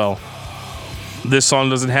Poison the Well. This song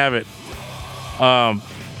doesn't have it.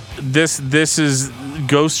 This is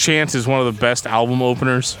Ghost Chant is one of the best album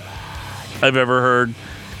openers I've ever heard,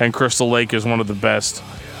 and Crystal Lake is one of the best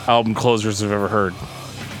album closers I've ever heard.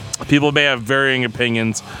 People may have varying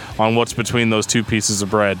opinions on what's between those two pieces of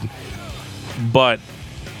bread, but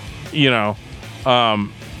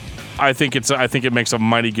I think it makes a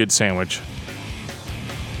mighty good sandwich.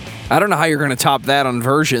 I don't know how you're going to top that on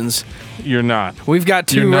versions. You're not. We've got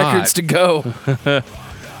 2 records to go.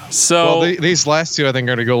 So these last 2, I think, are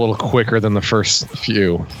going to go a little quicker than the first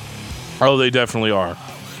few. Oh, they definitely are.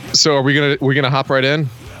 So are we gonna hop right in?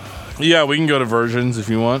 Yeah, we can go to versions if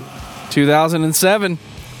you want. 2007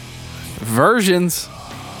 versions.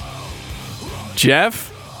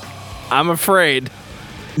 Jeff, I'm afraid.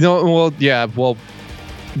 No, well, yeah,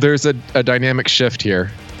 there's a dynamic shift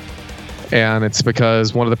here, and it's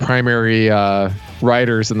because one of the primary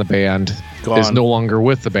writers in the band is no longer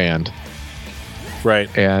with the band. Right.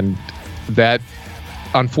 And that,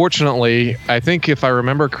 unfortunately, I think if I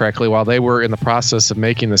remember correctly, while they were in the process of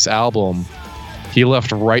making this album, he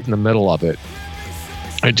left right in the middle of it.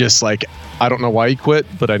 And just like, I don't know why he quit,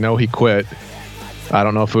 but I know he quit. I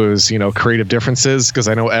don't know if it was, creative differences, because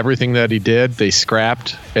I know everything that he did, they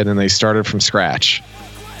scrapped and then they started from scratch.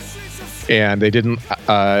 And they didn't.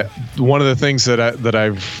 One of the things that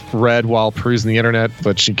I've read while perusing the internet,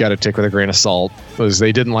 but you got to take with a grain of salt, was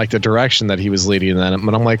they didn't like the direction that he was leading in them.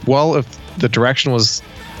 And I'm like, well, if the direction was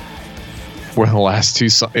where the last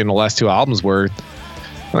two albums were,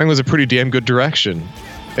 I think it was a pretty damn good direction.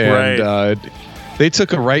 And they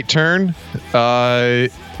took a right turn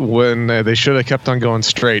when they should have kept on going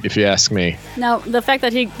straight, if you ask me. Now, the fact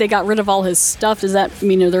that they got rid of all his stuff, does that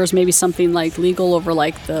mean there was maybe something like legal over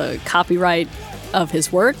like the copyright of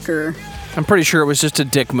his work, or? I'm pretty sure it was just a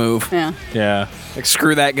dick move. Yeah. Yeah. Like,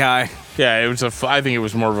 screw that guy. Yeah, I think it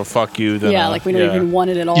was more of a fuck you than like we don't even want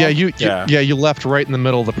it at all. Yeah, you left right in the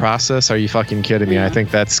middle of the process. Are you fucking kidding me? Yeah. I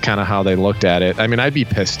think that's kind of how they looked at it. I mean, I'd be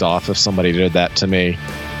pissed off if somebody did that to me.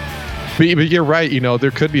 But you're right.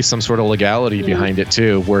 there could be some sort of legality behind it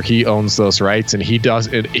too, where he owns those rights and he does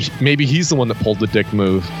it. Maybe he's the one that pulled the dick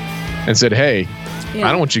move and said, "Hey, I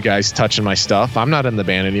don't want you guys touching my stuff. I'm not in the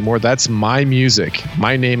band anymore. That's my music.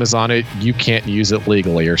 My name is on it. You can't use it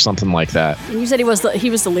legally," or something like that. You said he was the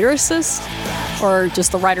lyricist, or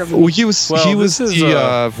just the writer of the Well, music? he was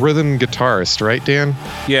the rhythm guitarist, right, Dan?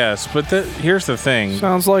 Yes, but here's the thing.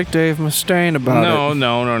 Sounds like Dave Mustaine about it.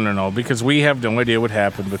 No, because we have no idea what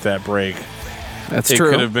happened with that break. That's It true.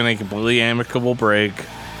 could have been a completely amicable break.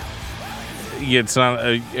 It's not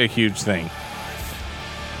a huge thing.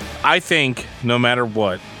 I think no matter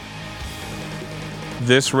what,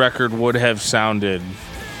 this record would have sounded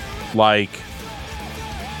like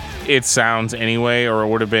it sounds anyway, or it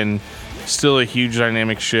would have been still a huge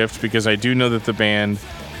dynamic shift, because I do know that the band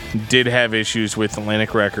did have issues with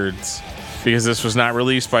Atlantic Records, because this was not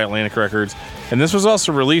released by Atlantic Records, and this was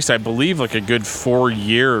also released, I believe, like a good 4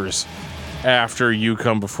 years after You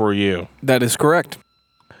Come Before You. That is correct.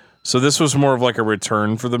 So this was more of like a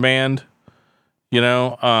return for the band,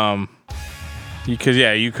 because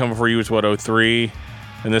You Come Before You was what, 03,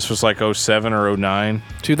 and this was like 07 or 09.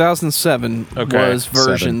 2007 was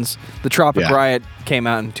Versions. The Tropic Yeah. Riot came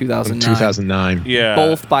out in 2009. 2009. Yeah,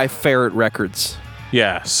 Both by Ferret Records.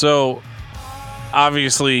 Yeah, so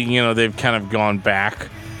obviously, they've kind of gone back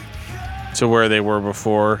to where they were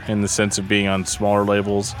before in the sense of being on smaller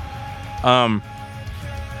labels.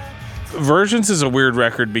 Versions is a weird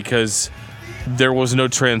record because there was no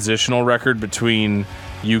transitional record between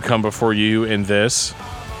You Come Before You and this.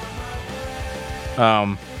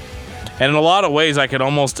 And in a lot of ways, I could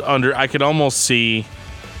almost see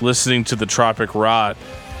listening to the Tropic Rot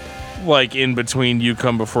like in between You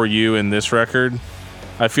Come Before You and this record.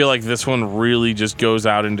 I feel like this one really just goes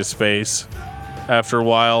out into space after a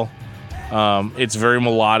while. It's very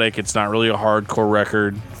melodic. It's not really a hardcore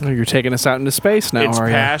record. Oh, you're taking us out into space now, It's are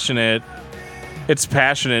passionate. It's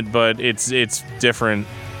passionate, but it's different.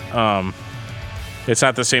 It's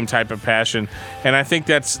not the same type of passion, and I think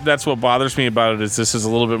that's what bothers me about it. Is this is a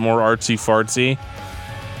little bit more artsy fartsy,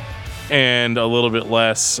 and a little bit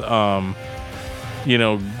less, raw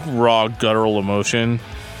guttural emotion.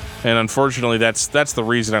 And unfortunately, that's the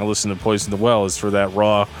reason I listen to Poison the Well, is for that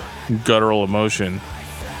raw guttural emotion. you?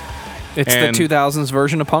 It's and- the 2000s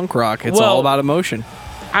version of punk rock. It's all about emotion.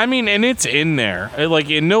 I mean, and it's in there. Like,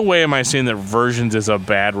 in no way am I saying that Versions is a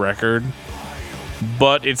bad record,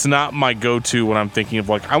 but it's not my go-to when I'm thinking of,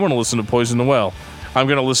 like, I want to listen to Poison the Well. I'm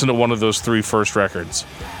going to listen to one of those 3 first records.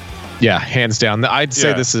 Yeah, hands down. I'd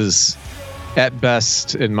say Yeah. this is, at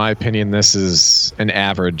best, in my opinion, this is an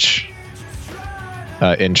average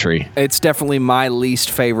entry. It's definitely my least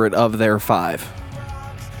favorite of their 5.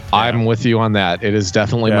 I'm with you on that. It is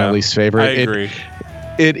definitely my Yeah, least favorite. I agree.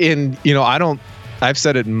 I've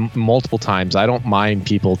said it multiple times. I don't mind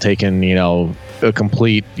people taking, a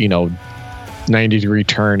complete, 90-degree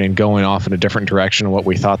turn and going off in a different direction of what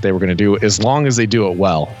we thought they were going to do, as long as they do it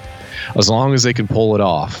well, as long as they can pull it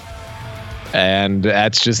off. And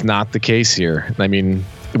that's just not the case here. I mean,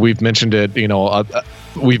 we've mentioned it,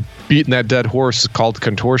 we've beaten that dead horse called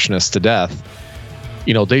Contortionist to death.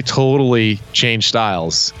 They totally change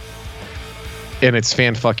styles, and it's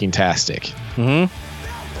fan-fucking-tastic. Mm-hmm.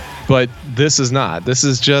 But this is not. This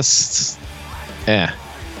is just,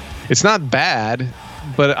 It's not bad,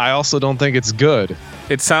 but I also don't think it's good.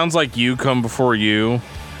 It sounds like You Come Before You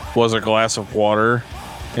was a glass of water,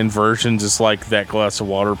 and Versions is like that glass of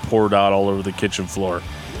water poured out all over the kitchen floor.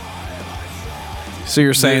 So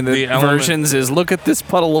you're saying the that versions is look at this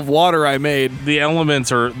puddle of water I made. the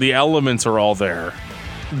elements are all there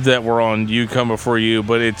that were on You Come Before You,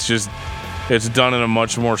 but it's done in a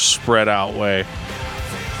much more spread out way.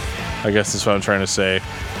 I guess that's what I'm trying to say.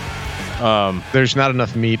 There's not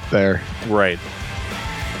enough meat there. Right.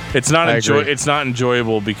 It's not I agree. It's not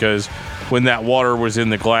enjoyable because when that water was in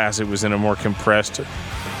the glass, it was in a more compressed,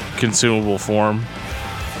 consumable form.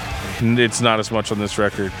 And it's not as much on this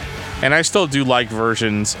record. And I still do like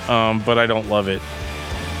versions, but I don't love it.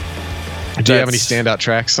 Do you have any standout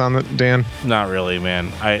tracks on it, Dan? Not really,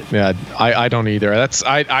 man. I don't either.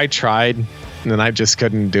 I tried, and then I just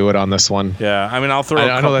couldn't do it on this one. Yeah, I mean, I'll throw.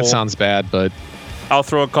 I know that sounds bad, but I'll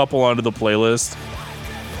throw a couple onto the playlist.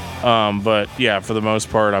 But yeah, for the most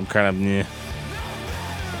part, I'm kind of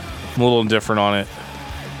I'm a little indifferent on it.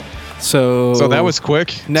 So that was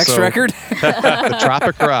quick. Next record? The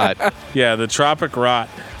Tropic Rot. Yeah, the Tropic Rot.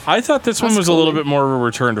 I thought this one was a little bit more of a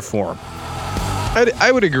return to form.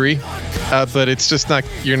 I would agree, but it's just not.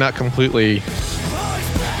 You're not completely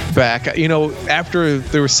back. You know, after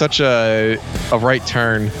there was such a right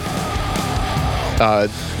turn, I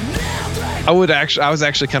was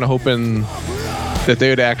actually kind of hoping that they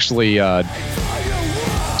would actually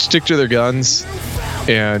stick to their guns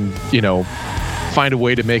and find a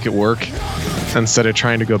way to make it work instead of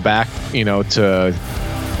trying to go back, to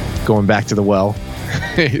going back to the well,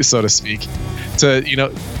 so to speak.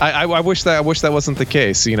 I wish that wasn't the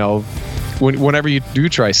case. Whenever you do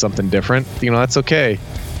try something different, that's okay.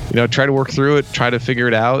 Try to work through it, try to figure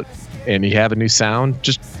it out, and you have a new sound.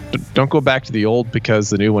 Just don't go back to the old because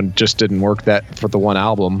the new one just didn't work that for the one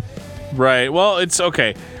album. Right. Well, it's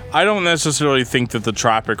okay. I don't necessarily think that the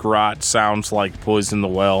Tropic Rot sounds like Poison the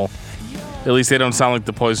Well. At least they don't sound like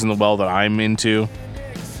the Poison the Well that I'm into.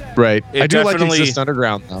 Right. I do like definitely- Exist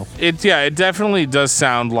Underground though. It definitely does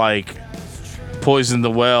sound like Poison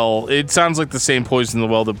the Well. It sounds like the same Poison the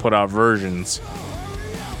Well that put out Versions,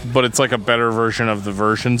 but it's like a better version of the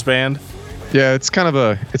Versions band. Yeah, it's kind of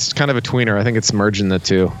a tweener. I think it's merging the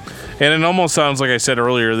two. And it almost sounds like I said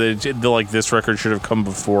earlier that like this record should have come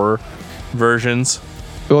before Versions.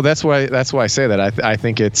 Well, that's why I say that. I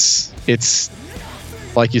think it's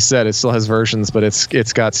like you said, it still has versions, but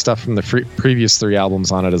it's got stuff from the previous 3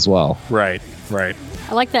 albums on it as well. Right.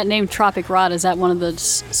 I like that name, Tropic Rot. Is that one of the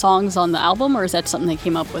songs on the album, or is that something they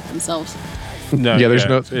came up with themselves? No, Yeah, I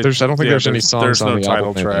don't think there's any songs on the title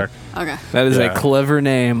album. track. Okay. That is Yeah. a clever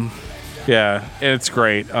name. Yeah, and it's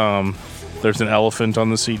great. There's an elephant on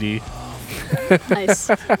the CD. Nice.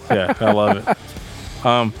 Yeah, I love it.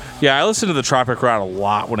 Yeah, I listened to the Tropic Rot a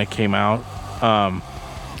lot when it came out.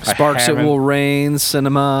 Sparks It Will Rain,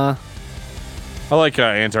 Cinema. I like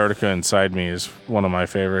Antarctica Inside Me is one of my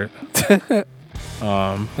favorite.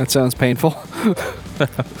 That sounds painful.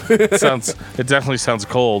 It definitely sounds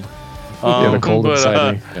cold. The cold but,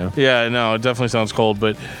 inside me. Yeah. Yeah, no, it definitely sounds cold.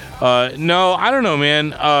 But no, I don't know, man.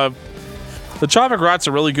 The Tropic Rot's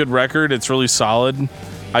a really good record. It's really solid.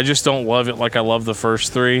 I just don't love it like I love the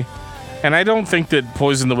first 3. And I don't think that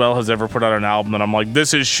Poison the Well has ever put out an album that I'm like,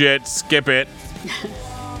 this is shit, skip it.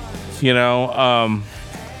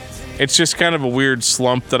 It's just kind of a weird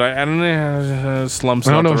slump that I don't know. Slump's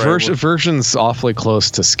I don't not know. the right word. Version's awfully close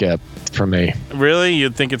to skip for me. Really?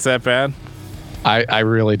 You'd think it's that bad? I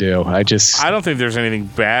really do. I don't think there's anything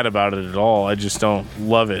bad about it at all. I just don't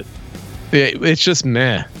love it. It's just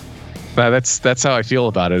meh. That's how I feel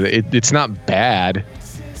about it. It's not bad,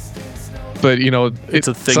 but It's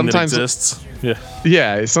a thing that sometimes exists. Yeah.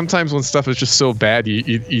 Yeah, sometimes when stuff is just so bad,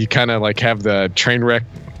 you kind of like have the train wreck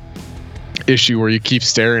issue where you keep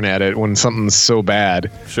staring at it when something's so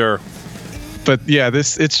bad. Sure. But yeah,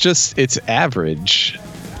 it's average,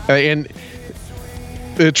 and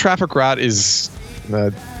the Tropic Rot is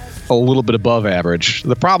a little bit above average.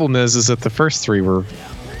 The problem is that the first 3 were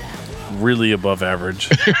Really above average.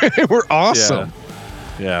 were awesome.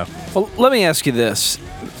 Yeah. Well, let me ask you this.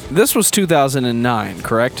 This was 2009,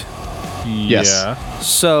 correct? Yes. Yeah.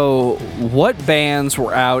 So, what bands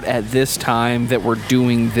were out at this time that were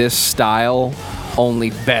doing this style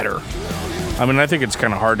only better? I mean, I think it's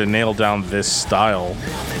kind of hard to nail down this style.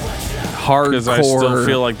 Hardcore, I still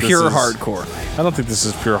feel like this pure is- hardcore. I don't think this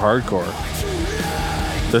is pure hardcore.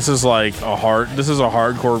 This is like a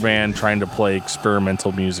hardcore band trying to play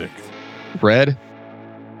experimental music. Red.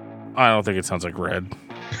 I don't think it sounds like Red.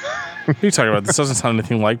 What are you talking about? This doesn't sound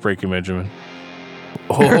anything like Breaking Benjamin.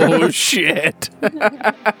 Oh, shit.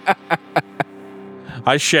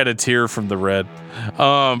 I shed a tear from the Red.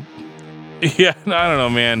 Yeah, I don't know,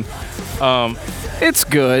 man. It's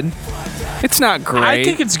good. It's not great. I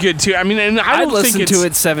think it's good too. I mean, and I I don't think listened it's to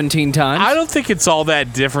it 17 times. I don't think it's all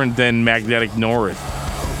that different than Magnetic North.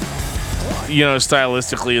 You know,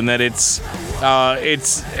 stylistically, in that it's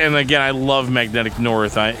and again, I love Magnetic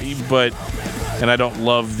North. And I don't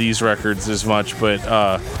love these records as much, but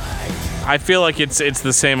I feel like it's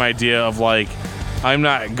the same idea of like, I'm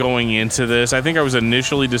not going into this. I think I was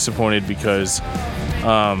initially disappointed because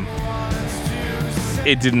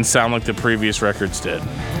it didn't sound like the previous records did.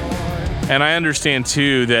 And I understand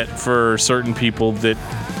too that for certain people that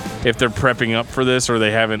if they're prepping up for this or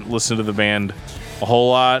they haven't listened to the band a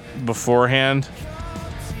whole lot beforehand,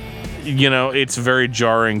 you know, it's very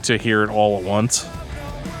jarring to hear it all at once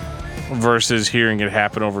versus hearing it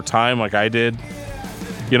happen over time like I did.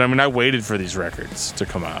 You know, I mean, I waited for these records to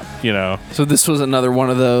come out, you know. So this was another one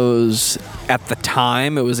of those, at the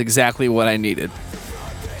time, it was exactly what I needed.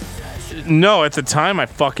 No, at the time, I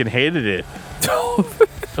fucking hated it.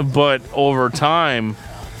 But over time,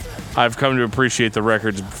 I've come to appreciate the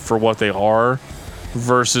records for what they are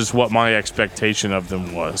versus what my expectation of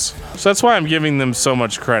them was. So that's why I'm giving them so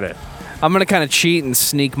much credit. I'm going to kind of cheat and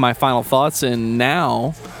sneak my final thoughts in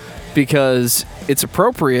now because it's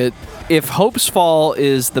appropriate. If Hopes Fall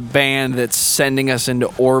is the band that's sending us into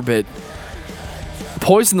orbit,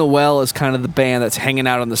 Poison the Well is kind of the band that's hanging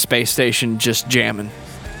out on the space station just jamming.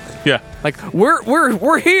 Yeah. Like,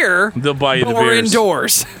 we're here, They'll buy you but the we're beers.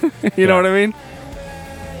 indoors. You know what I mean?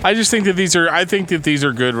 I just think that these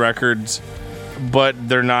are good records, but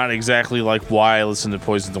they're not exactly like why I listen to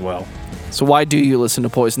Poison the Well. So why do you listen to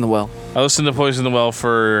Poison the Well? I listen to Poison the Well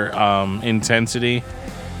for intensity,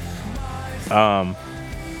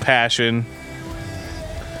 passion,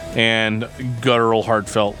 and guttural,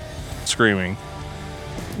 heartfelt screaming.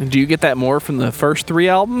 Do you get that more from the first 3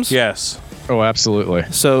 albums? Yes, Oh, absolutely.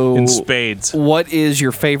 So in spades. what is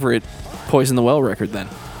your favorite Poison the Well record then?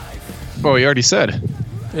 Oh, you already said.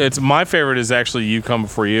 It's my favorite is actually You Come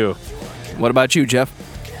Before You. What about you, Jeff?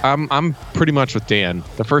 I'm pretty much with Dan.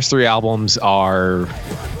 The first 3 albums are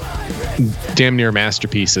damn near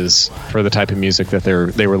masterpieces for the type of music that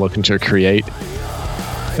they were looking to create.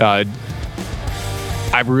 I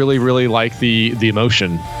really, really like the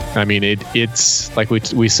emotion. I mean, it's like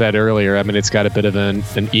we said earlier. I mean, it's got a bit of an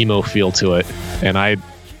emo feel to it, and I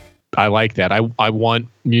like that. I want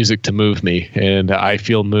music to move me, and I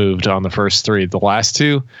feel moved on the first 3. The last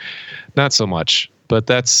 2, not so much. But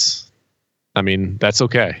that's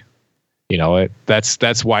okay. You know,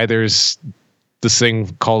 that's why there's this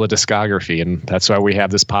thing called a discography, and that's why we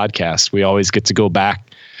have this podcast. We always get to go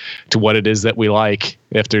back to what it is that we like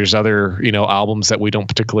if there's other, albums that we don't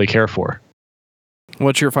particularly care for.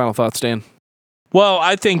 What's your final thoughts, Dan? Well,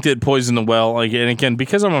 I think that Poison the Well, and again,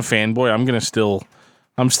 because I'm a fanboy,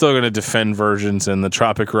 I'm still gonna defend Versions and the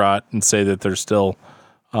Tropic Rot and say that they're still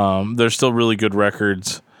really good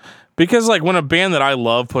records. Because like when a band that I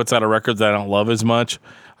love puts out a record that I don't love as much,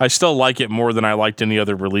 I still like it more than I liked any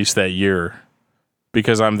other release that year.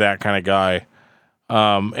 Because I'm that kind of guy.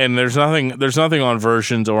 And there's nothing on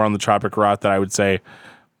Versions or on the Tropic Rot that I would say,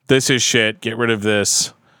 this is shit, get rid of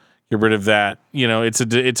this, get rid of that. You know, it's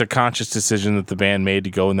a conscious decision that the band made to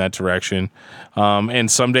go in that direction. And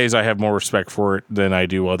some days I have more respect for it than I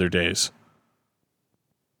do other days.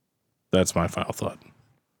 That's my final thought.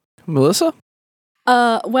 Melissa?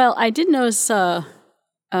 Well, I did notice here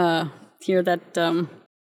that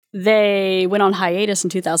they went on hiatus in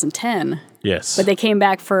 2010. Yes. But they came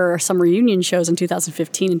back for some reunion shows in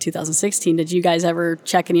 2015 and 2016. Did you guys ever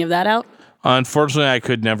check any of that out? Unfortunately, I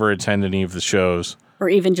could never attend any of the shows. Or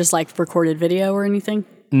even just like recorded video or anything?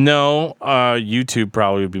 No, YouTube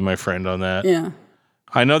probably would be my friend on that. Yeah.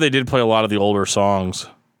 I know they did play a lot of the older songs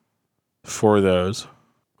for those,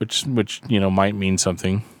 which might mean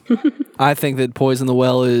something. I think that Poison the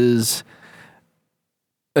Well is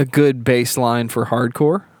a good baseline for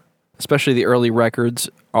hardcore. Especially the early records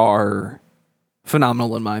are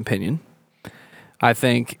phenomenal in my opinion. I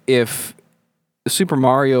think if Super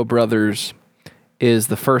Mario Brothers is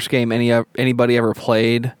the first game anybody ever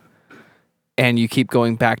played, and you keep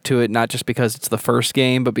going back to it not just because it's the first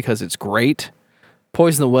game, but because it's great,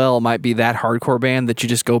 Poison the Well might be that hardcore band that you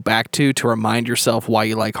just go back to remind yourself why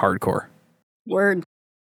you like hardcore. Word.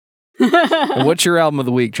 And what's your album of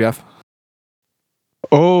the week, Jeff?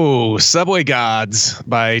 Oh, Subway Gods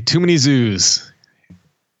by Too Many Zoos.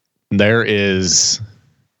 There is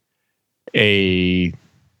a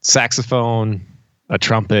saxophone, a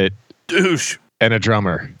trumpet, Douche, and a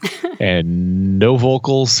drummer, and no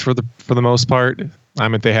vocals for the most part. I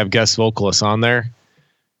mean, they have guest vocalists on there.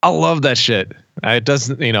 I love that shit. It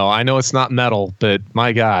doesn't, I know it's not metal, but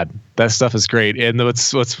my God, that stuff is great. And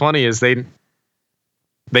what's funny is they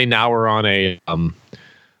they now are on a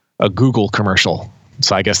Google commercial.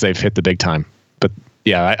 So I guess they've hit the big time. But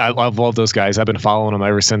yeah, I love those guys. I've been following them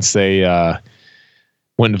ever since they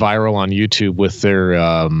went viral on YouTube with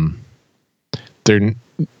their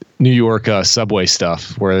New York subway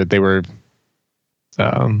stuff, where they were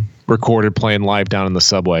recorded playing live down in the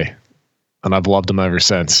subway, and I've loved them ever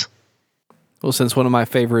since. Well, since one of my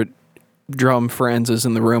favorite drum friends is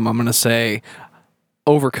in the room, I'm going to say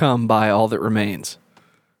Overcome by All That Remains.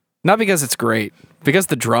 Not because it's great, because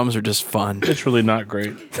the drums are just fun. It's really not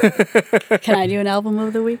great. Can I do an album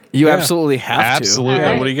of the week? You absolutely have Absolutely.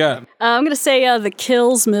 Yeah, what do you got? I'm gonna say The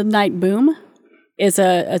Kills' Midnight Boom. It's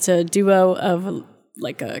a duo of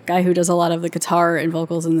like a guy who does a lot of the guitar and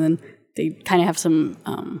vocals, and then they kind of have some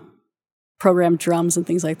programmed drums and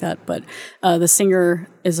things like that. But the singer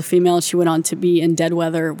is a female. She went on to be in Dead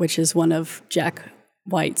Weather, which is one of Jack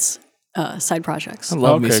White's side projects. to. I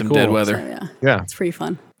love me Okay, some cool. Dead Weather. So, yeah, Yeah. it's pretty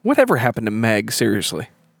fun. Whatever happened to Meg, seriously?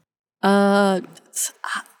 I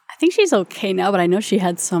think she's okay now, but I know she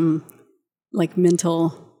had some like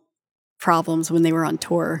mental problems when they were on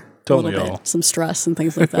tour. Don't a little we bit, all? some stress and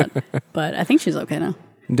things like that. But I think she's okay now.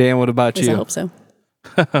 Dan, what about At least I you? hope so.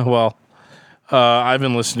 Well, I've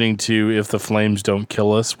been listening to If the Flames Don't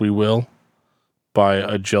Kill Us, We Will by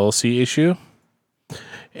A Jealousy Issue.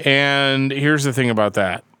 And here's the thing about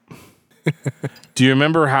that. Do you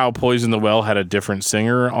remember how Poison the Well had a different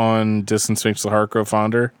singer on Distance Makes the Heart Grow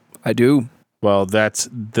Fonder? I do. Well,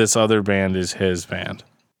 this other band is his band.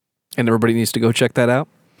 And everybody needs to go check that out.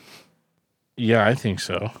 Yeah, I think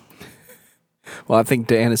so. Well, I think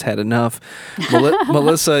Dan has had enough.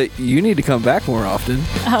 Melissa, you need to come back more often.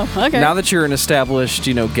 Oh, okay. Now that you're an established,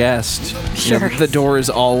 guest, Sure. the door is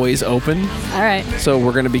always open. All right. So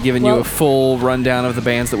we're going to be giving you Well- a full rundown of the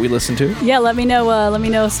bands that we listen to. Yeah, let me know. Let me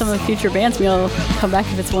know some of the future bands. Maybe I'll come back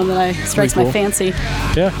if it's one that strikes my cool. fancy.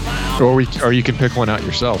 Yeah. Or you can pick one out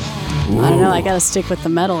yourself. I don't know. I got to stick with the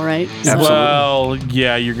metal, right? So, Well,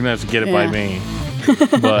 yeah, you're going to have to get it by Yeah. me.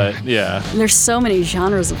 But, yeah. and there's so many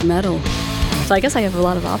genres of metal. So I guess I have a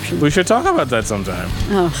lot of options. We should talk about that sometime.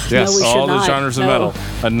 Oh, Yes. no, we All should the not. genres of No. metal.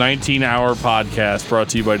 A 19-hour podcast brought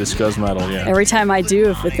to you by Discuss Metal. Yeah. Every time I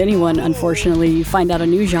do, if with anyone, unfortunately, you find out a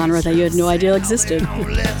new genre that you had no idea existed.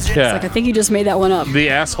 Yeah. Like, I think you just made that one up. The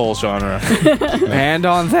asshole genre. And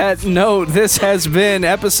on that note, this has been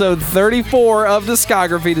episode 34 of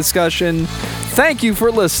Discography Discussion. Thank you for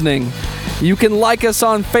listening. You can like us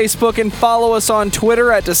on Facebook and follow us on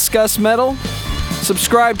Twitter at Discuss Metal.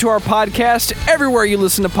 Subscribe to our podcast everywhere you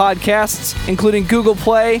listen to podcasts, including Google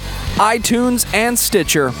Play, iTunes, and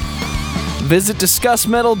Stitcher. Visit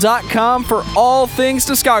DiscussMetal.com for all things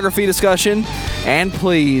discography discussion. And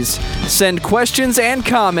please send questions and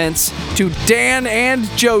comments to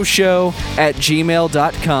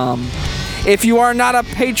danandjoeshow@gmail.com. If you are not a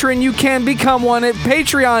patron, you can become one at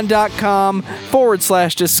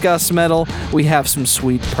patreon.com/DiscussMetal. We have some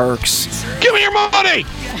sweet perks. Give me your money!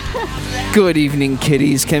 Good Evening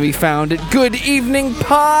Kitties can be found at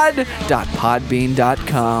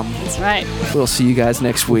goodeveningpod.podbean.com. That's right. We'll see you guys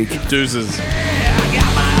next week. Deuces.